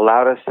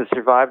 allowed us to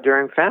survive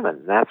during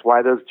famine. That's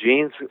why those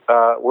genes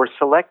were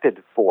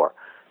selected for.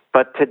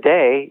 But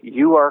today,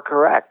 you are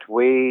correct.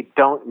 We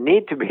don't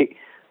need to be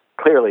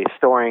clearly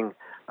storing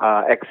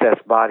excess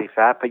body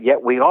fat, but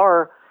yet we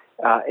are,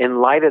 in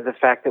light of the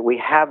fact that we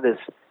have this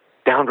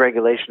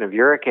downregulation of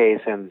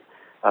uricase and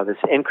this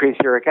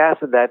increased uric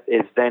acid that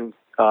is then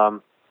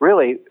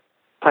really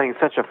playing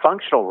such a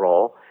functional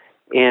role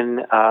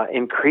in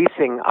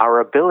increasing our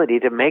ability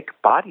to make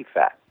body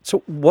fat.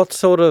 So what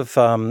sort of,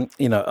 I'm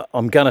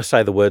going to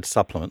say the word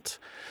supplements.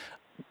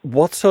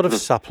 What sort of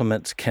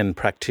supplements can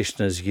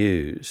practitioners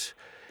use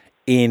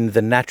in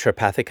the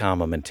naturopathic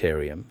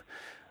armamentarium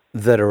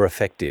that are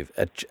effective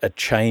at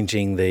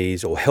changing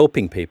these or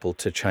helping people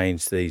to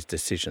change these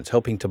decisions,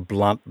 helping to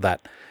blunt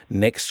that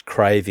next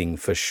craving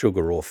for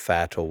sugar or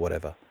fat or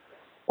whatever?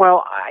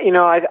 Well,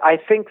 I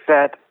think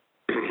that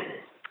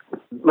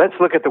let's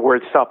look at the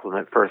word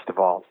supplement first of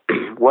all.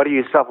 What are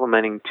you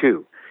supplementing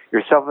to?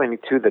 You're supplementing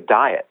to the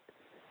diet.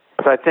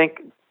 So I think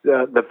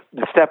the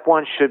step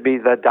one should be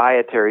the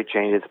dietary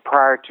changes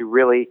prior to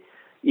really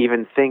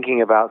even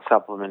thinking about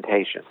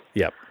supplementation.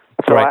 Yep.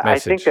 So I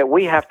think that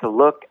we have to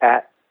look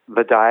at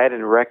the diet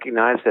and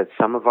recognize that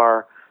some of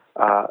our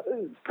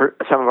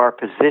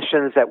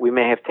positions that we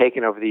may have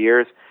taken over the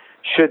years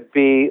should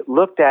be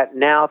looked at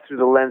now through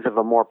the lens of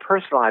a more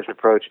personalized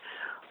approach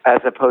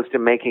as opposed to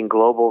making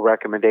global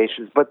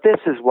recommendations. But this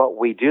is what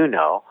we do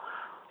know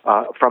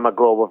from a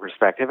global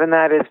perspective, and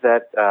that is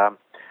that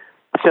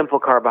simple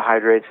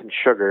carbohydrates and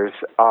sugars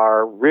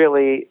are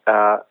really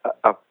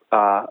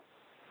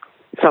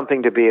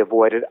something to be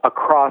avoided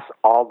across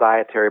all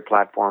dietary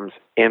platforms,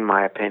 in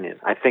my opinion.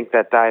 I think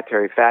that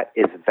dietary fat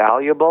is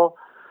valuable,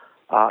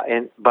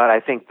 but I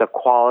think the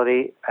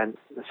quality and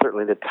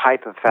certainly the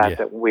type of fat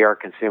that we are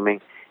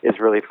consuming is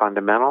really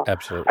fundamental.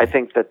 Absolutely. I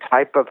think the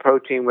type of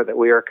protein that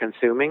we are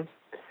consuming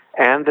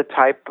and the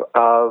type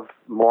of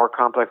more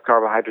complex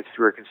carbohydrates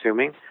we are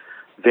consuming,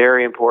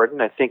 very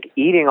important. I think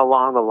eating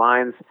along the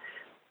lines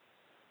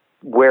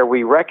where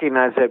we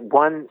recognize that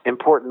one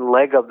important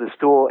leg of the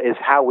stool is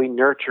how we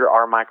nurture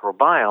our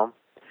microbiome,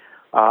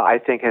 I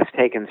think has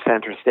taken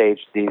center stage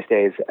these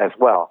days as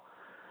well.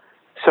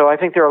 So I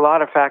think there are a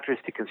lot of factors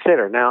to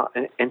consider. Now,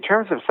 in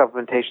terms of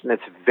supplementation,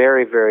 that's a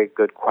very, very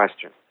good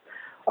question.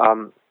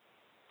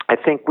 I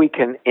think we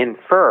can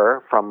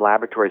infer from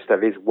laboratory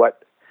studies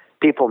what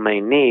people may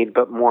need,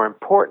 but more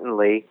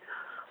importantly,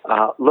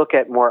 look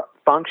at more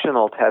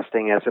functional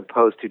testing as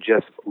opposed to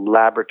just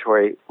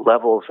laboratory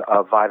levels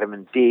of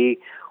vitamin D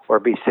or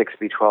B6,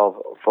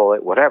 B12,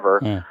 folate,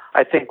 whatever.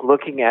 I think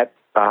looking at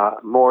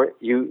more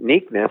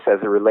uniqueness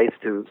as it relates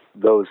to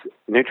those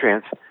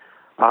nutrients,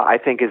 I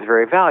think is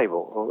very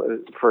valuable.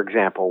 For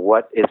example,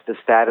 what is the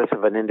status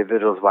of an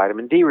individual's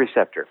vitamin D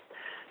receptor?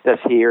 Does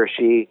he or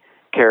she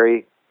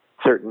carry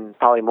certain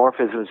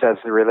polymorphisms as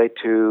they relate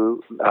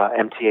to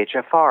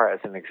MTHFR, as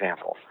an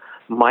example?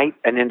 Might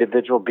an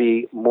individual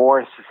be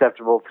more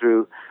susceptible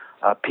through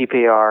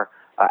PPAR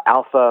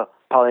alpha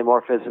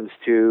polymorphisms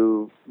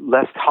to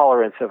less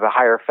tolerance of a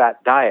higher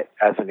fat diet,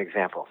 as an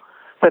example?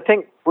 So I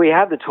think we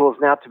have the tools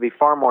now to be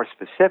far more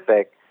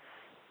specific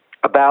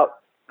about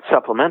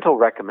supplemental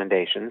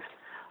recommendations.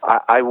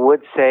 I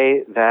would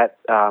say that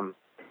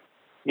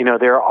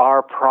there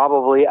are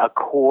probably a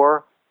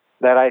core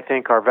that I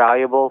think are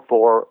valuable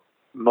for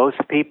most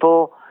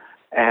people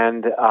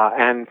and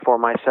for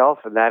myself,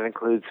 and that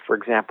includes, for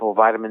example,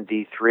 vitamin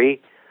D3.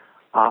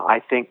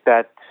 I think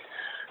that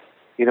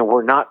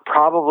we're not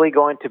probably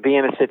going to be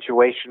in a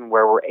situation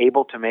where we're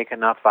able to make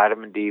enough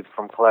vitamin D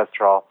from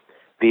cholesterol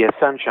via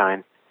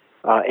sunshine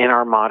in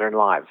our modern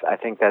lives. I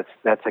think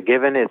that's a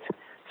given.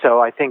 So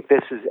I think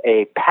this is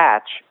a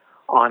patch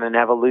on an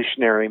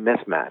evolutionary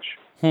mismatch.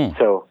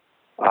 So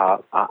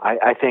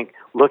I think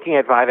looking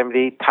at vitamin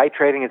D,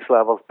 titrating its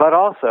levels, but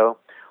also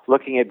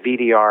looking at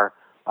VDR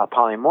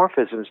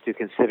polymorphisms to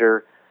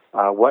consider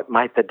what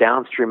might the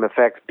downstream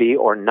effects be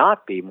or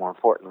not be, more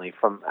importantly,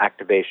 from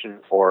activation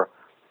or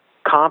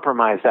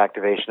compromised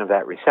activation of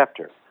that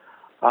receptor.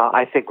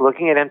 I think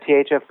looking at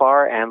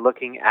MTHFR and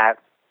looking at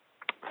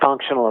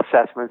functional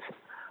assessments,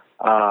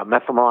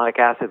 methylmalonic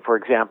acid, for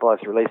example, as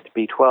it relates to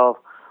B12,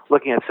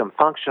 looking at some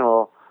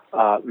functional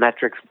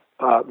metrics,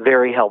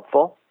 very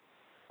helpful.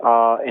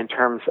 in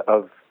terms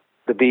of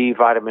the B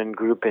vitamin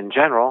group in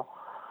general.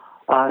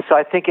 So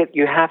I think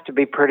you have to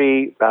be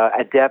pretty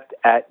adept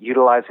at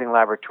utilizing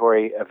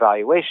laboratory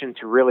evaluation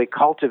to really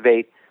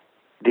cultivate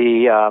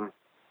the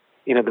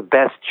the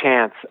best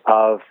chance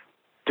of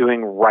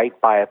doing right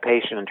by a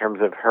patient in terms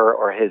of her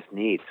or his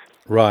needs.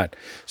 Right.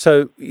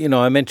 So,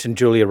 I mentioned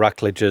Julia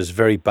Ruckledge's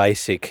very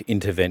basic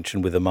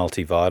intervention with a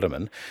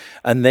multivitamin,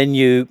 and then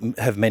you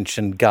have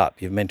mentioned gut.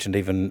 You've mentioned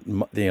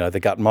even, the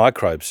gut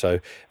microbes. So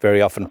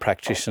very often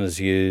practitioners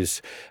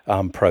use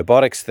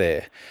probiotics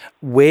there.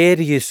 Where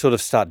do you sort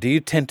of start? Do you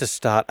tend to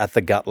start at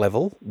the gut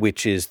level,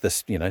 which is the,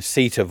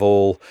 seat of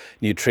all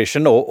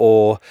nutrition,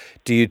 or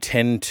do you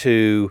tend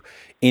to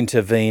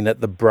intervene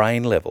at the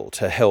brain level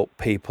to help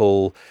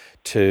people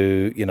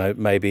to,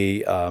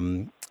 maybe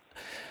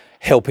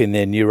help in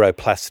their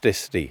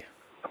neuroplasticity?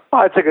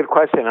 Well, it's a good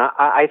question.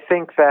 I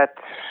think that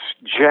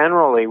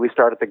generally we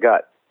start at the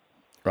gut.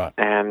 Right.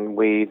 And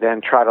we then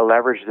try to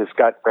leverage this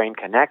gut-brain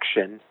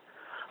connection.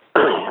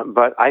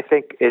 But I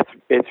think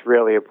it's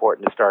really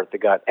important to start at the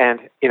gut.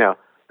 And,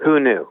 who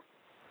knew?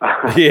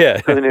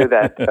 Yeah. Who knew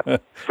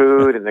that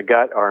food and the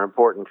gut are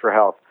important for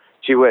health?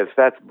 Gee whiz,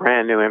 that's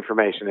brand new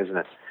information, isn't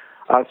it?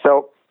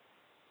 So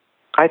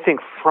I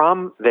think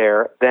from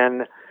there,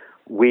 then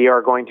we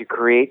are going to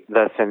create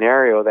the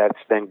scenario that's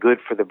then good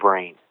for the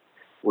brain.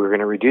 We're going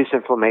to reduce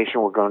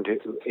inflammation. We're going to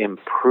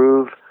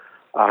improve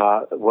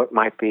what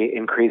might be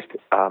increased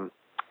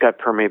gut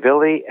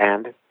permeability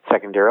and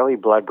secondarily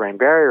blood-brain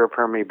barrier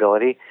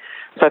permeability.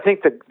 So I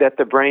think that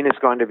the brain is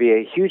going to be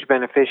a huge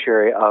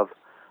beneficiary of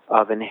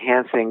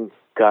enhancing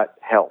gut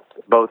health,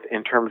 both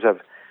in terms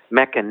of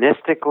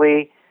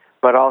mechanistically,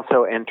 but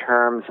also in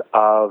terms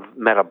of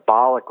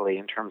metabolically,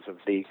 in terms of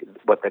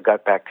what the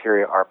gut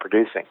bacteria are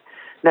producing.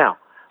 Now,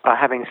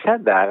 having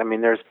said that,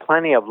 there's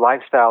plenty of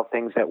lifestyle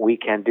things that we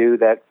can do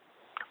that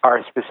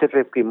are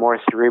specifically more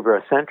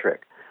cerebrocentric.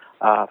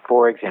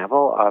 For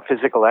example,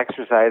 physical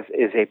exercise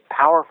is a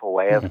powerful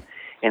way of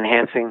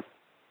enhancing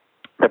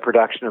the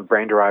production of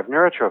brain-derived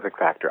neurotrophic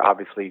factor.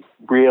 Obviously,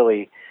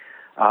 really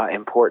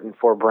important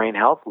for brain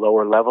health.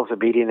 Lower levels of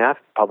BDNF,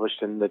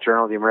 published in the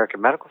Journal of the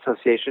American Medical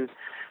Association,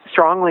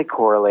 strongly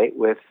correlate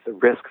with the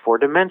risk for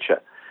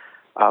dementia.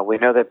 We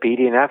know that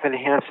BDNF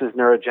enhances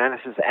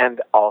neurogenesis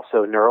and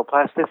also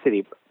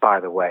neuroplasticity, by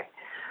the way.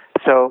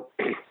 So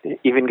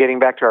even getting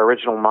back to our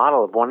original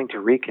model of wanting to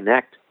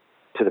reconnect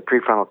to the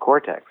prefrontal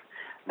cortex,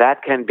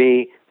 that can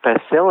be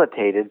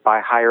facilitated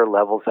by higher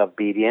levels of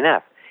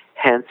BDNF,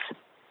 hence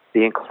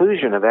the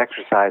inclusion of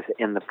exercise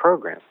in the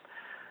program.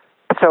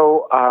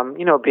 So,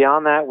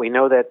 beyond that, we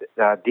know that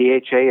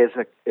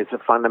DHA is a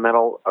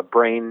fundamental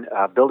brain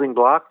building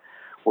block.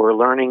 We're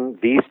learning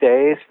these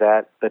days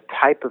that the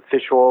type of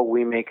fish oil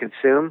we may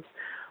consume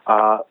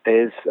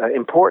is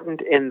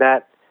important in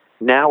that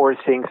now we're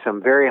seeing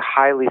some very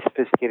highly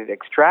sophisticated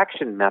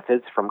extraction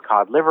methods from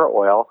cod liver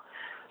oil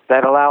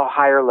that allow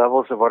higher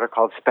levels of what are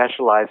called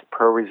specialized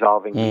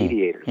pro-resolving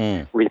mediators,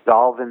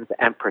 resolvins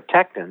and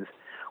protectins,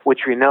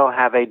 which we know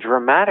have a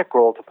dramatic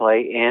role to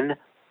play in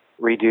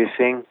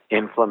reducing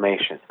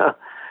inflammation.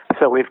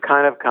 So we've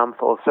kind of come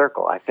full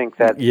circle. I think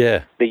that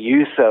the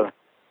use of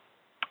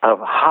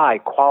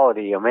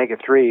high-quality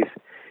omega-3s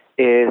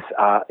is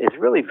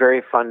really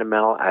very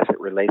fundamental as it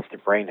relates to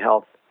brain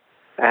health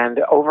and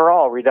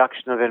overall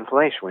reduction of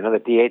inflammation. We know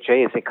that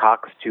DHA is a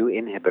COX-2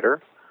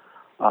 inhibitor,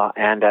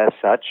 and as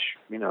such,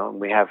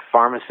 we have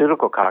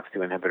pharmaceutical COX-2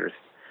 inhibitors.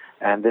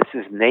 And this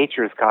is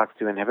nature's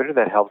COX-2 inhibitor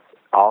that helps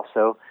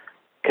also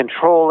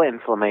control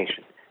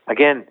inflammation.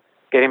 Again,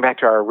 getting back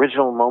to our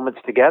original moments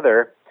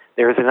together,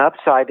 there is an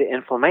upside to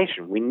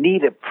inflammation. We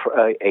need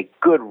a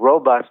good,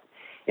 robust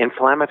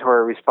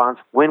inflammatory response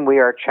when we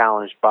are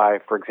challenged by,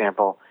 for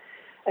example,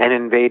 an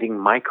invading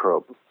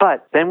microbe.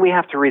 But then we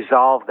have to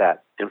resolve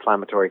that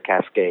inflammatory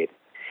cascade.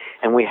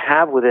 And we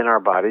have within our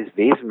bodies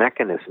these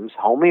mechanisms,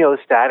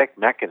 homeostatic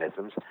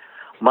mechanisms,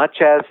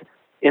 much as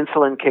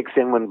insulin kicks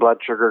in when blood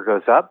sugar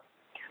goes up.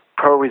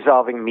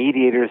 Pro-resolving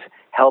mediators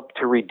help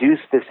to reduce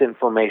this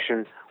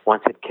inflammation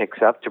once it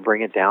kicks up to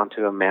bring it down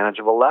to a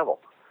manageable level.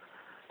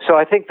 So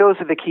I think those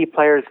are the key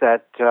players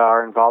that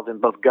are involved in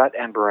both gut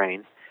and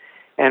brain.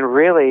 And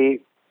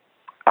really,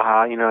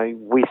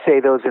 we say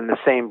those in the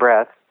same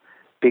breath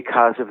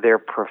because of their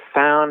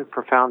profound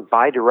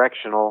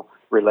bidirectional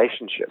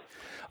relationship.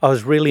 I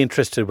was really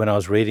interested when I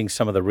was reading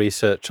some of the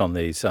research on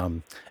these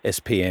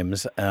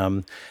SPMs,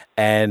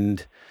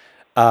 and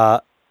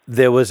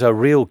there was a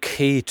real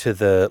key to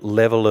the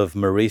level of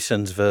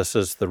Maresins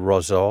versus the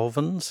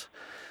Resolvins,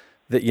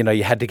 that,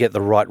 you had to get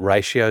the right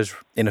ratios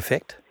in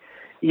effect?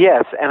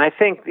 Yes, and I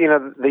think,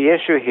 the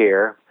issue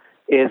here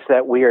is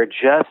that we're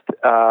just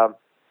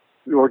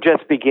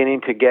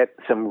beginning to get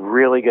some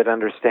really good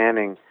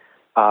understanding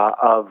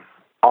of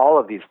all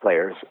of these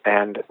players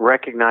and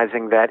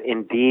recognizing that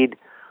indeed,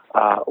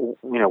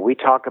 we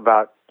talk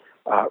about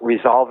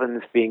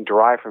resolvins being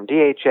derived from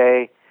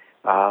DHA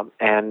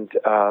and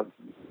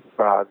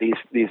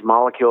these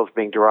molecules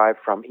being derived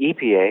from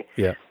EPA.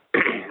 Yeah.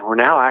 We're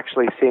now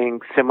actually seeing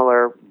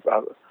similar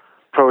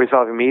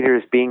pro-resolving mediator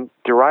is being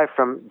derived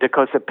from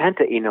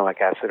docosapentaenoic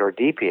acid, or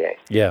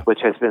DPA, which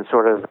has been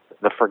sort of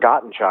the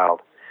forgotten child,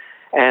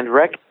 and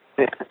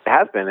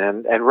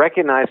and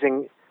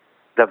recognizing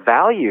the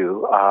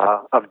value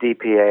of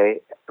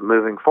DPA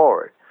moving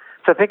forward.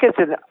 So I think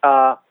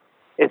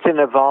it's an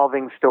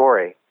evolving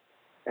story,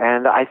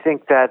 and I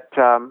think that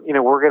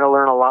we're going to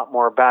learn a lot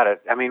more about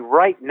it. I mean,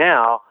 right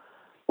now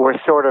we're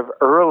sort of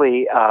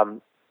early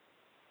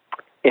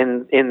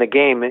in the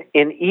game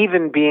in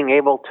even being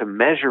able to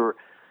measure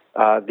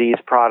these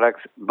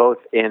products both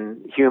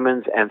in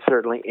humans and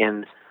certainly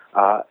in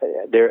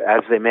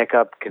as they make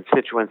up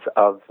constituents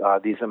of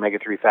these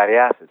omega-3 fatty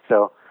acids.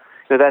 So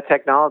that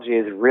technology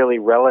is really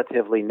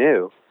relatively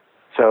new.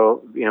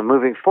 So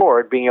moving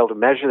forward, being able to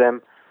measure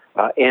them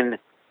in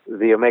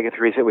the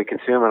omega-3s that we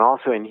consume and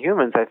also in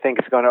humans, I think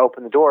is going to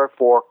open the door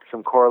for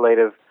some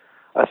correlative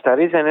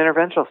studies and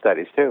interventional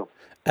studies too.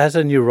 As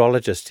a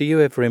neurologist, do you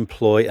ever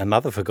employ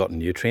another forgotten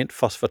nutrient,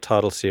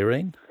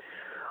 phosphatidylserine?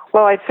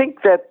 Well, I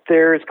think that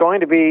there's going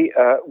to be,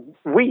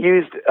 we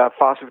used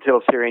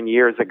phosphatidylserine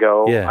years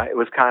ago. Yeah. It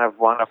was kind of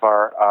one of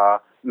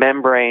our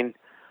membrane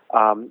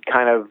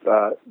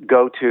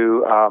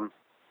go-to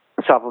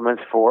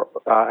supplements for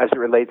as it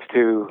relates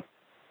to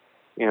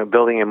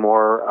building a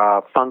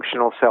more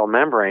functional cell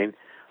membrane.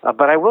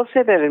 But I will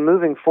say that in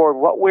moving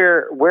forward,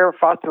 where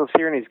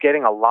phosphatidylserine is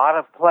getting a lot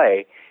of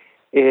play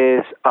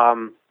is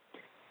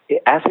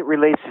as it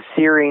relates to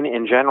serine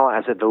in general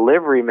as a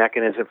delivery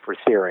mechanism for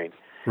serine.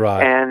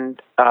 Right.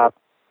 And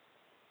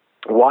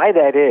why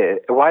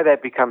that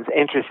becomes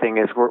interesting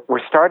is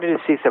we're starting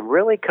to see some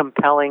really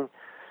compelling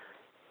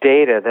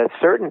data that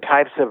certain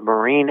types of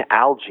marine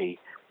algae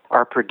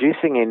are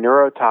producing a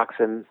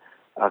neurotoxin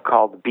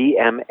called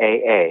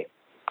BMAA.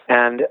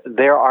 And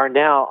there are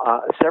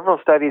now several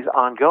studies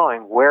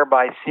ongoing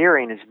whereby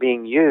serine is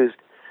being used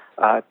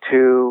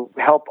to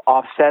help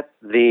offset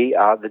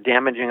the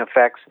damaging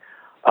effects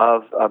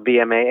of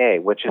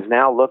BMAA, which is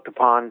now looked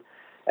upon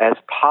as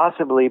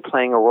possibly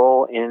playing a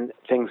role in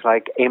things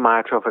like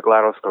amyotrophic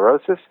lateral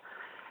sclerosis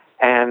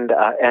and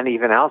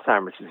even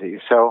Alzheimer's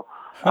disease. So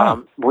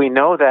we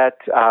know that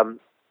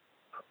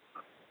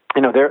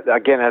there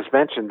again, as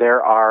mentioned,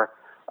 there are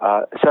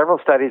several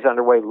studies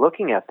underway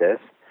looking at this,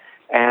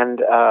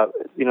 and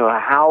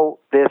how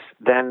this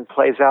then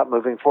plays out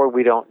moving forward,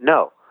 we don't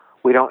know.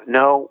 We don't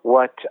know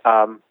what.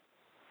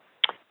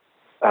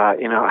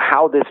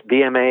 How this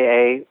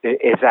BMAA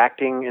is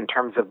acting in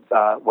terms of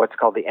what's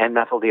called the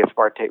N-methyl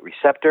D-aspartate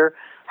receptor,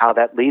 how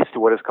that leads to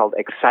what is called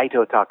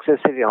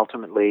excitotoxicity and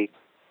ultimately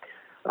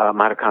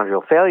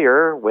mitochondrial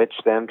failure, which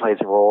then plays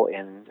a role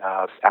in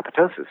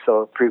apoptosis,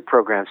 so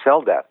pre-programmed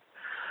cell death.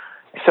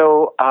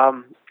 So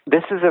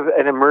this is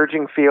an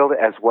emerging field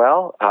as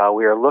well.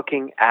 We are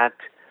looking at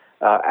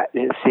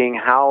seeing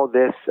how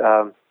this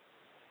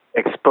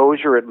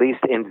exposure, at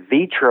least in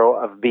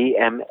vitro, of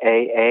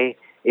BMAA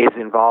is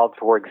involved,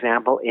 for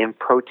example, in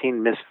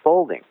protein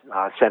misfolding,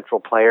 central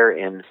player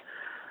in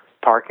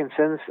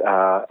Parkinson's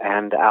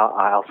and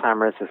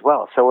Alzheimer's as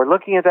well. So we're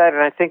looking at that,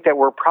 and I think that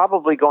we're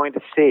probably going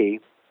to see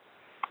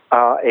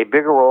a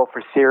bigger role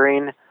for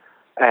serine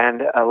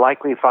and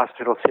likely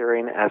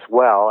phosphatidylserine as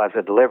well as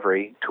a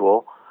delivery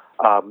tool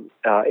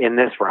in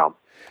this realm.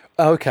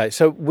 Okay,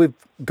 so we've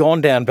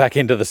gone down back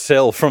into the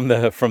cell from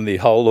the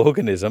whole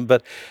organism,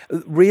 but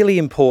really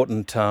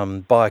important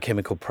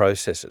biochemical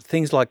processes.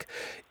 Things like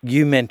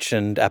you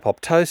mentioned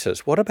apoptosis.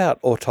 What about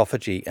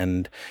autophagy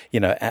and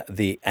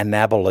the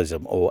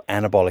anabolism or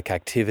anabolic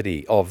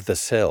activity of the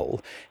cell?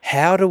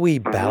 How do we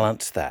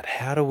balance that?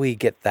 How do we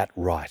get that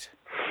right?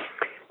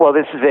 Well,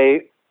 this is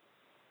a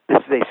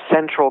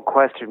central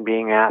question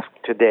being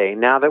asked today.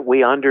 Now that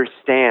we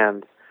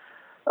understand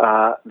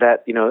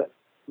that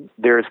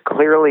there's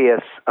clearly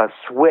a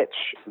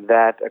switch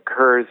that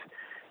occurs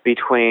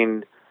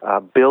between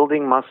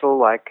building muscle,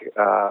 like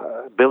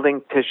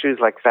building tissues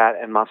like fat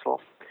and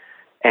muscle,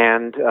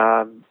 and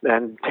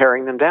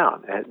tearing them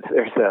down.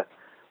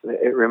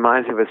 It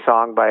reminds me of a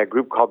song by a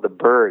group called the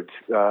Byrds,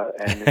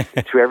 and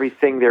to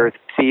everything there is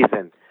a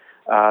season.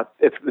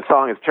 The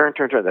song is turn,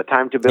 the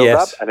time to build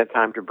up and a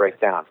time to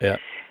break down. Yeah.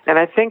 And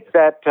I think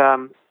that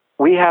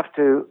we have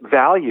to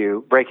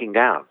value breaking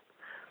down.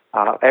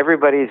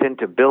 Everybody's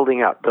into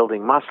building up,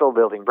 building muscle,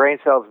 building brain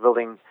cells,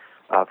 building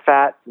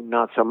fat,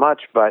 not so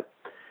much. But,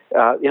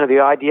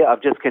 the idea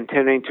of just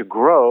continuing to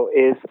grow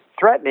is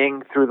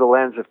threatening through the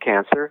lens of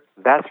cancer,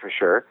 that's for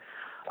sure.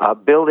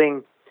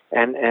 Building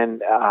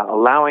and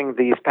allowing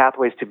these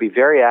pathways to be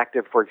very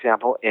active, for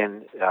example,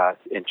 in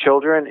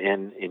children,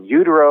 in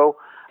utero,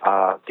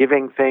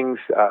 giving things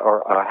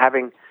or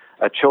having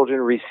children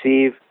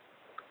receive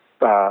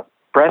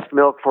breast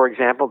milk, for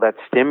example, that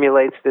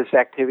stimulates this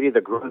activity, the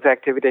growth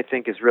activity, I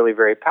think is really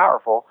very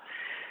powerful.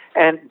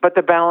 But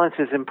the balance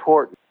is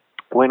important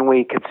when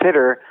we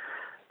consider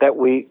that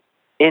we,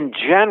 in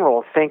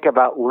general, think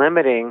about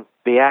limiting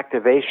the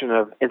activation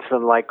of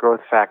insulin-like growth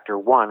factor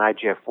 1,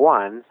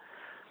 IGF-1,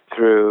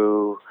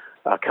 through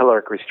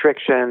caloric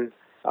restriction,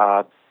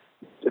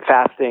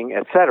 fasting,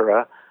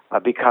 etc.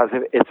 because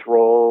of its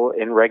role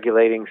in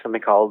regulating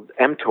something called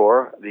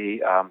mTOR, the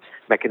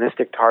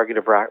mechanistic target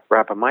of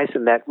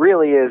rapamycin. That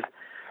really is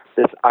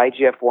this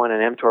IGF-1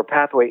 and mTOR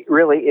pathway.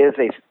 Really is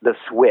the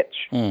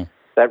switch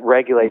that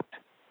regulates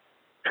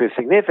to a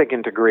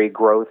significant degree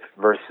growth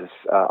versus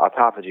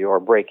autophagy, or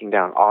breaking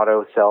down,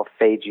 auto, self,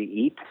 phagy,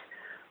 eat,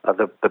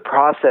 the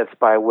process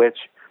by which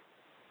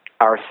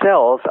our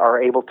cells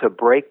are able to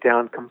break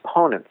down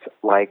components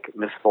like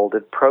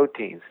misfolded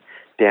proteins,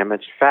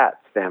 damaged fats,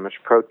 damaged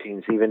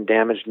proteins, even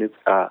damaged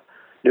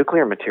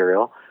nuclear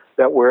material,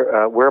 that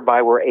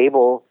whereby we're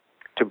able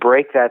to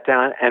break that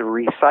down and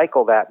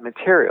recycle that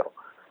material.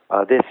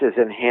 This is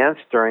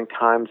enhanced during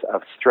times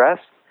of stress,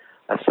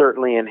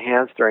 certainly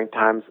enhanced during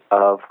times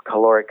of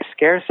caloric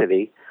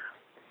scarcity,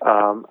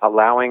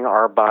 allowing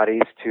our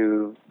bodies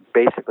to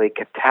basically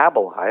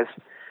catabolize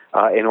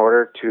in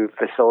order to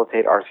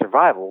facilitate our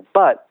survival.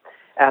 But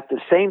at the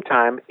same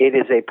time, it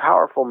is a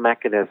powerful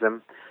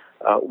mechanism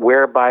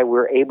whereby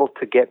we're able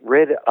to get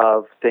rid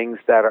of things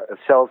that are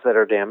cells that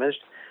are damaged,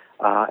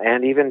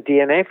 and even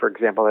DNA, for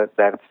example,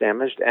 that's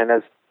damaged. And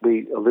as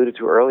we alluded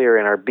to earlier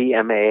in our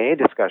BMAA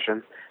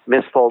discussion,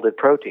 misfolded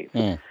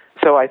proteins.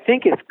 So I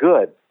think it's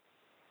good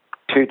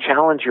to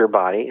challenge your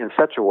body in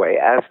such a way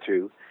as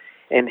to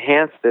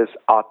enhance this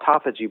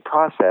autophagy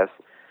process,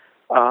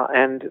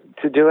 and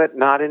to do it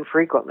not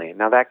infrequently.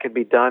 Now, that could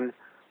be done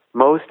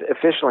most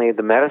efficiently.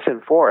 The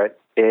medicine for it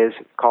is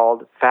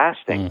called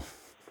fasting.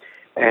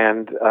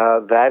 And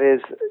that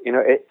is,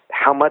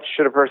 how much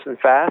should a person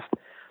fast?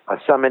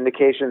 Some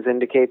indications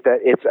indicate that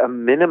it's a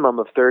minimum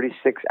of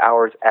 36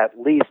 hours at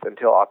least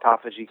until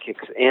autophagy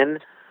kicks in,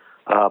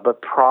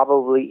 but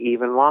probably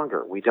even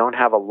longer. We don't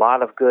have a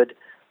lot of good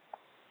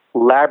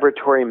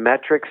laboratory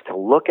metrics to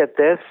look at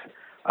this.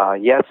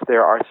 Yes,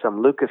 there are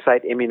some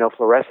leukocyte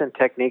immunofluorescent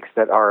techniques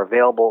that are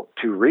available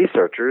to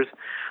researchers,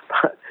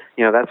 but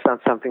that's not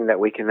something that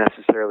we can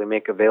necessarily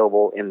make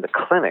available in the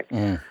clinic.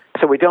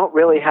 So we don't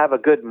really have a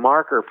good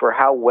marker for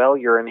how well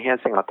you're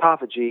enhancing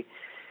autophagy.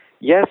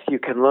 Yes, you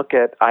can look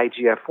at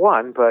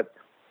IGF-1, but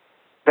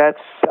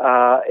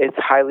it's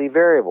highly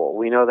variable.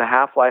 We know the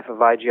half-life of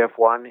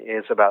IGF-1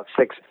 is about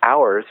 6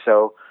 hours,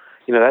 so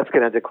that's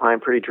going to decline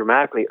pretty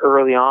dramatically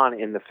early on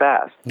in the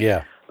fast.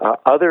 Yeah.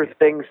 Other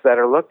things that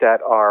are looked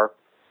at are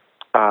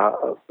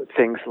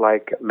things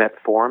like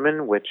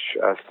metformin, which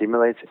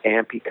stimulates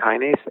AMP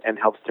kinase and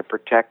helps to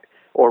protect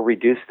or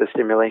reduce the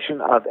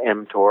stimulation of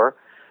mTOR.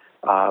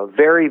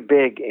 Very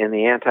big in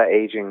the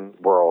anti-aging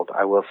world,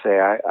 I will say.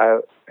 I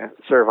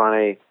serve on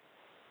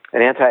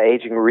an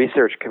anti-aging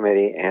research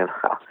committee, and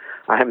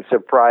I'm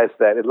surprised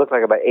that it looked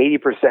like about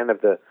 80%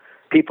 of the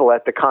people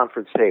at the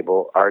conference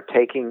table are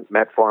taking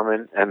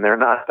metformin, and they're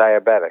not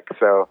diabetic.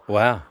 So,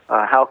 wow,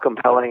 how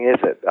compelling is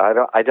it?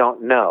 I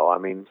don't know. I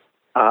mean,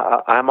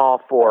 I'm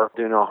all for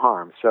do no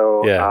harm.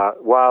 So,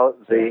 while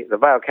the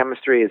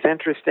biochemistry is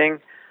interesting,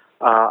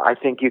 I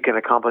think you can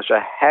accomplish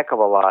a heck of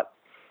a lot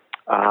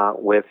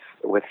with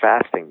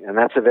fasting, and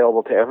that's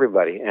available to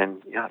everybody.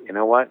 And you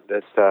know what?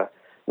 There's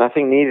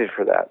nothing needed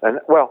for that. And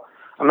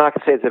I'm not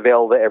going to say it's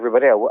available to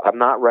everybody. I'm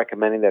not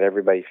recommending that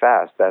everybody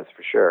fast, that's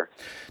for sure.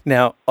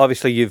 Now,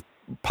 obviously, you've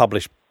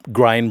published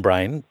Grain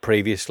Brain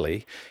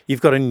previously.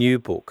 You've got a new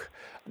book,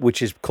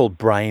 which is called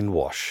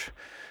Brainwash.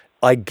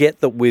 I get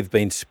that we've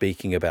been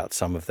speaking about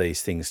some of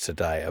these things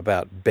today,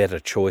 about better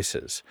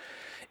choices.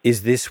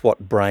 Is this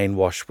what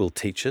Brainwash will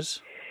teach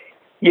us?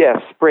 Yes,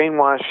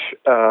 Brainwash,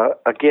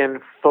 again,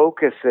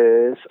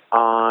 focuses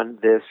on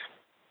this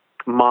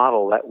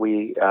model that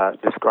we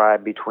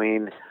describe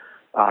between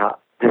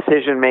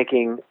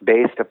decision-making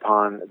based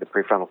upon the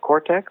prefrontal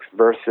cortex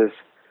versus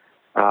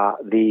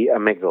the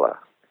amygdala.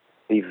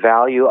 The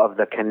value of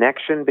the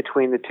connection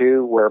between the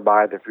two,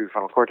 whereby the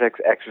prefrontal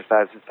cortex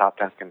exercises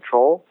top-down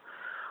control.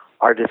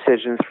 Our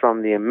decisions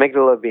from the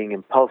amygdala being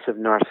impulsive,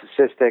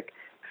 narcissistic,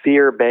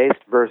 fear-based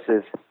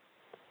versus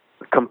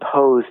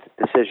composed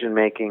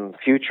decision-making,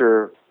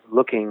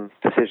 future-looking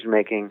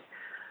decision-making,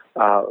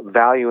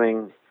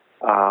 valuing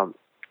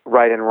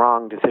right and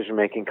wrong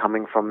decision-making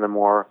coming from the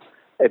more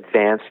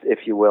advanced,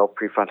 if you will,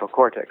 prefrontal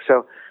cortex.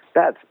 So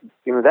that's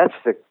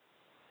the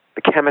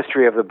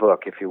chemistry of the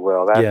book, if you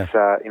will. That's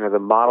the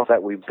model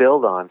that we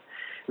build on,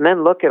 and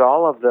then look at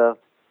all of the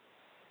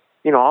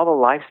all the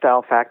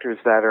lifestyle factors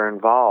that are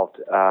involved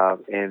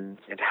in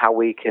how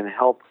we can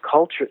help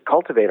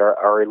cultivate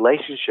our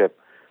relationship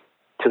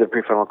to the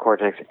prefrontal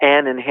cortex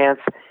and enhance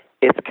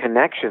its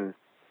connection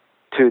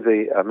to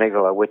the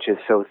amygdala, which is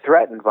so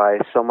threatened by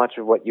so much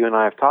of what you and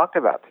I have talked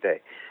about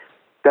today.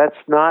 That's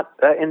not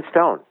in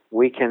stone.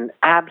 We can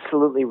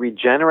absolutely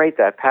regenerate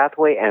that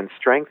pathway and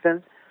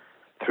strengthen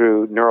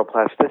through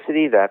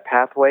neuroplasticity that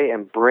pathway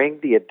and bring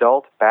the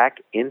adult back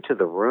into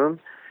the room,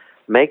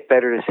 make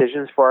better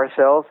decisions for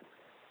ourselves.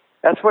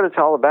 That's what it's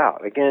all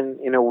about. Again,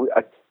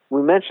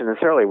 we mentioned this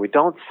earlier. We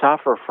don't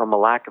suffer from a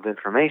lack of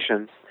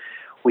information.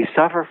 We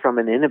suffer from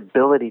an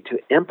inability to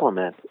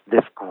implement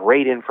this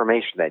great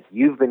information that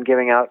you've been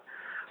giving out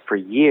for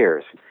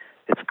years.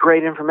 It's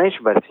great information,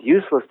 but it's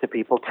useless to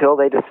people till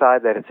they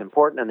decide that it's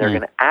important and they're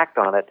going to act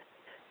on it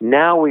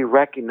now we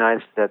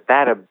recognize that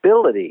that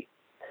ability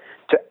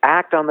to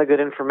act on the good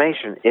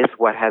information is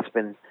what has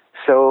been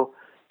so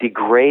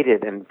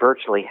degraded and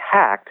virtually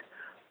hacked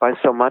by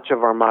so much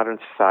of our modern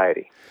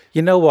society.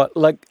 You know what?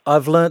 Like,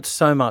 I've learnt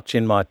so much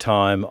in my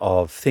time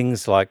of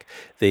things like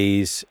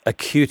these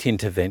acute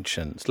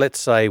interventions, let's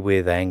say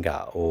with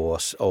anger or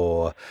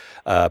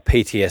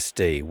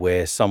PTSD,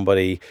 where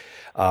somebody,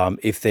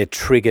 if they're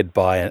triggered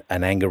by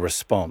an anger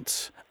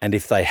response, and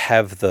if they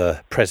have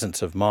the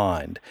presence of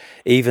mind,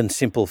 even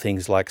simple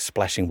things like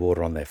splashing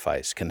water on their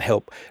face can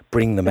help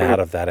bring them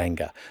out of that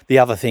anger. The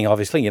other thing,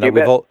 obviously,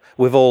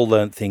 we've all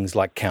learnt things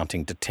like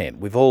counting to 10.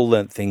 We've all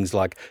learnt things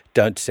like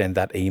don't send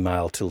that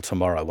email till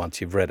tomorrow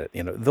once you've read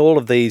it. All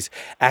of these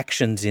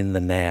actions in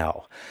the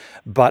now.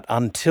 But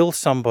until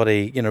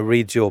somebody,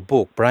 reads your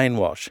book,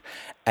 Brainwash,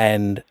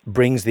 and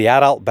brings the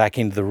adult back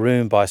into the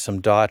room by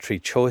some dietary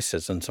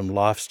choices and some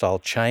lifestyle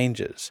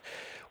changes,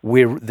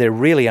 they're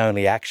really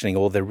only actioning,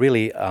 or they're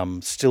really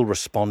still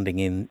responding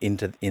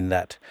in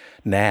that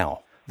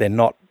now. They're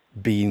not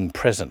being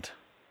present.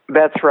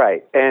 That's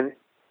right. And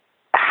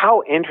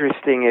how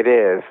interesting it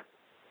is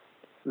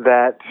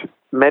that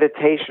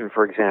meditation,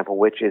 for example,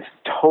 which is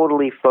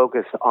totally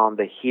focused on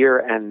the here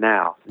and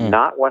now,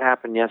 not what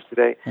happened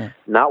yesterday,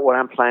 not what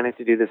I'm planning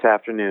to do this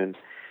afternoon.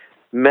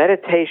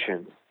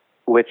 Meditation,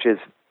 which is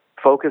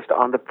focused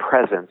on the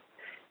present,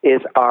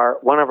 is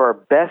one of our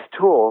best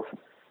tools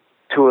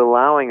to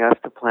allowing us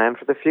to plan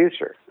for the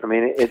future. I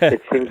mean,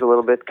 it seems a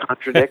little bit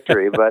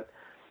contradictory, but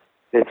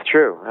it's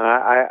true. And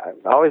I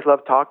always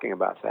love talking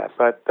about that.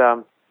 But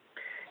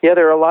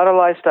there are a lot of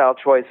lifestyle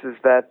choices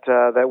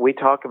that we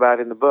talk about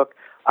in the book.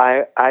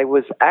 I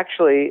was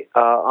actually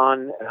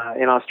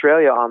in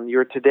Australia on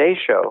your Today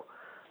show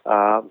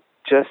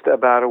just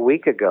about a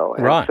week ago,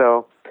 and right.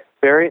 So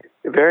very,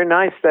 very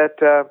nice that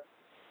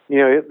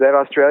that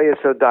Australia is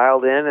so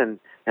dialed in,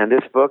 and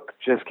this book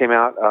just came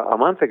out a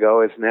month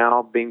ago, is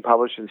now being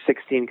published in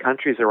 16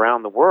 countries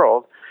around the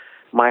world.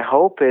 My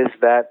hope is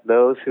that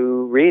those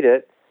who read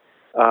it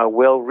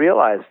will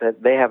realize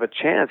that they have a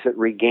chance at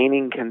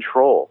regaining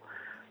control.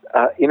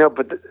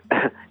 But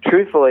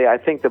truthfully, I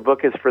think the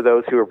book is for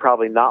those who are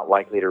probably not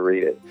likely to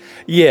read it.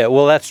 Yeah,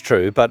 well, that's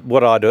true. But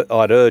what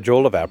I'd urge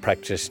all of our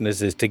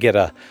practitioners is to get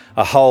a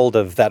hold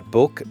of that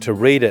book, to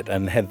read it,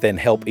 and then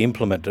help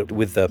implement it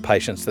with the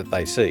patients that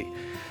they see.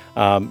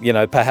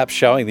 Perhaps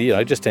showing,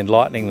 just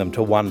enlightening them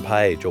to one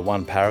page or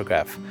one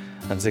paragraph,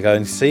 and to go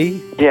and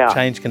see,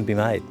 change can be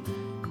made.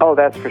 Oh,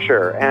 that's for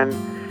sure. And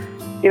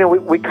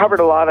we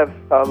covered a lot of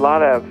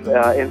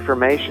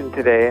information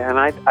today, and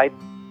I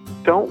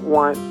don't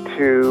want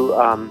to.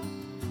 I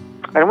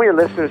don't want your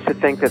listeners to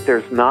think that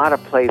there's not a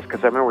place,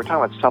 because I remember we're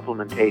talking about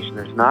supplementation.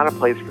 There's not a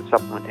place for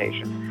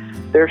supplementation.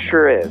 There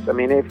sure is. I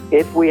mean,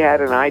 if we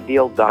had an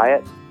ideal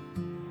diet,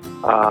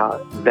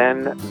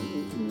 then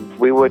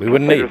we would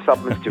consider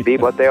supplements to be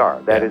what they are.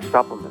 That is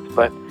supplements.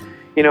 But,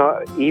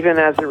 even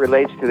as it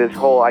relates to this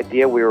whole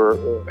idea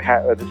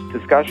this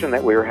discussion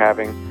that we were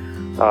having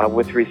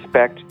with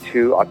respect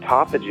to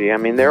autophagy, I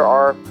mean, there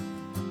are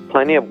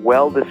plenty of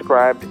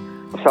well-described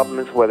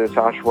supplements, whether it's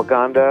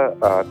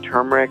ashwagandha,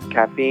 turmeric,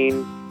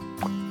 caffeine,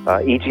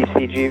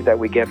 EGCG that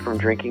we get from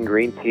drinking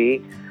green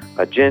tea,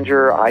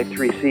 ginger,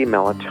 I3C,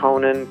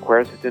 melatonin,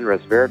 quercetin,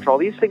 resveratrol.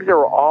 These things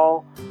are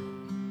all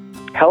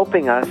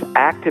helping us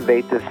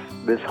activate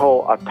this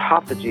whole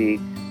autophagy,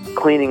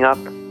 cleaning up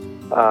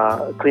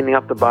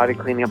the body,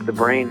 cleaning up the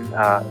brain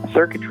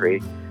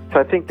circuitry.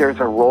 So I think there's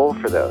a role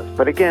for those.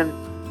 But again,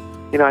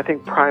 I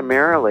think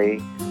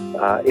primarily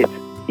it's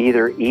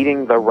either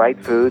eating the right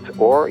foods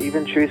or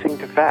even choosing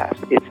to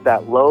fast. It's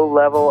that low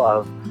level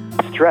of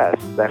stress,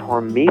 that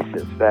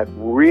hormesis, that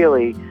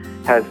really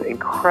has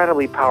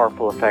incredibly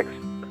powerful effects,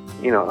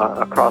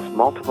 across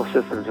multiple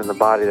systems in the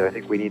body that I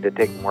think we need to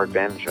take more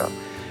advantage of.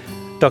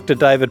 Dr.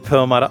 David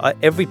Perlmutter,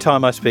 every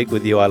time I speak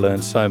with you, I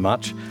learn so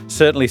much.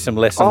 Certainly some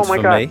lessons for me.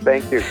 Oh, my God,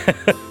 thank you.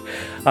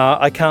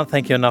 I can't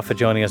thank you enough for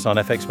joining us on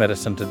FX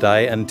Medicine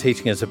today and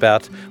teaching us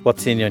about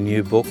what's in your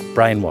new book,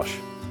 Brainwash.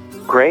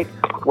 Great.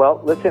 Well,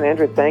 listen,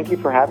 Andrew, thank you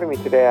for having me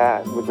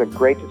today. It was a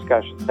great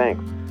discussion.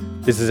 Thanks.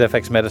 This is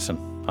FX Medicine.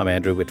 I'm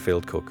Andrew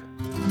Whitfield Cook.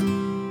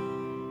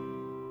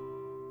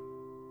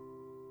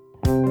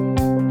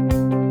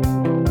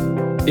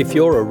 If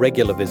you're a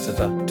regular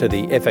visitor to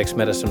the FX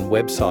Medicine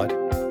website,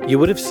 you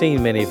would have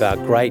seen many of our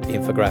great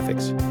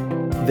infographics.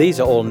 These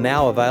are all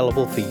now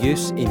available for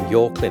use in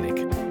your clinic.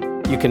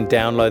 You can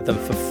download them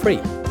for free,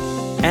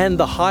 and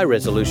the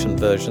high-resolution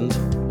versions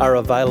are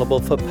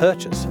available for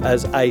purchase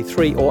as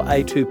A3 or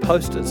A2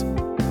 posters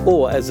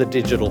or as a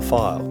digital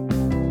file.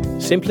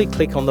 Simply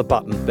click on the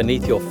button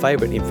beneath your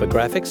favourite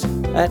infographics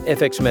at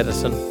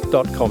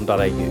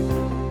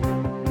fxmedicine.com.au.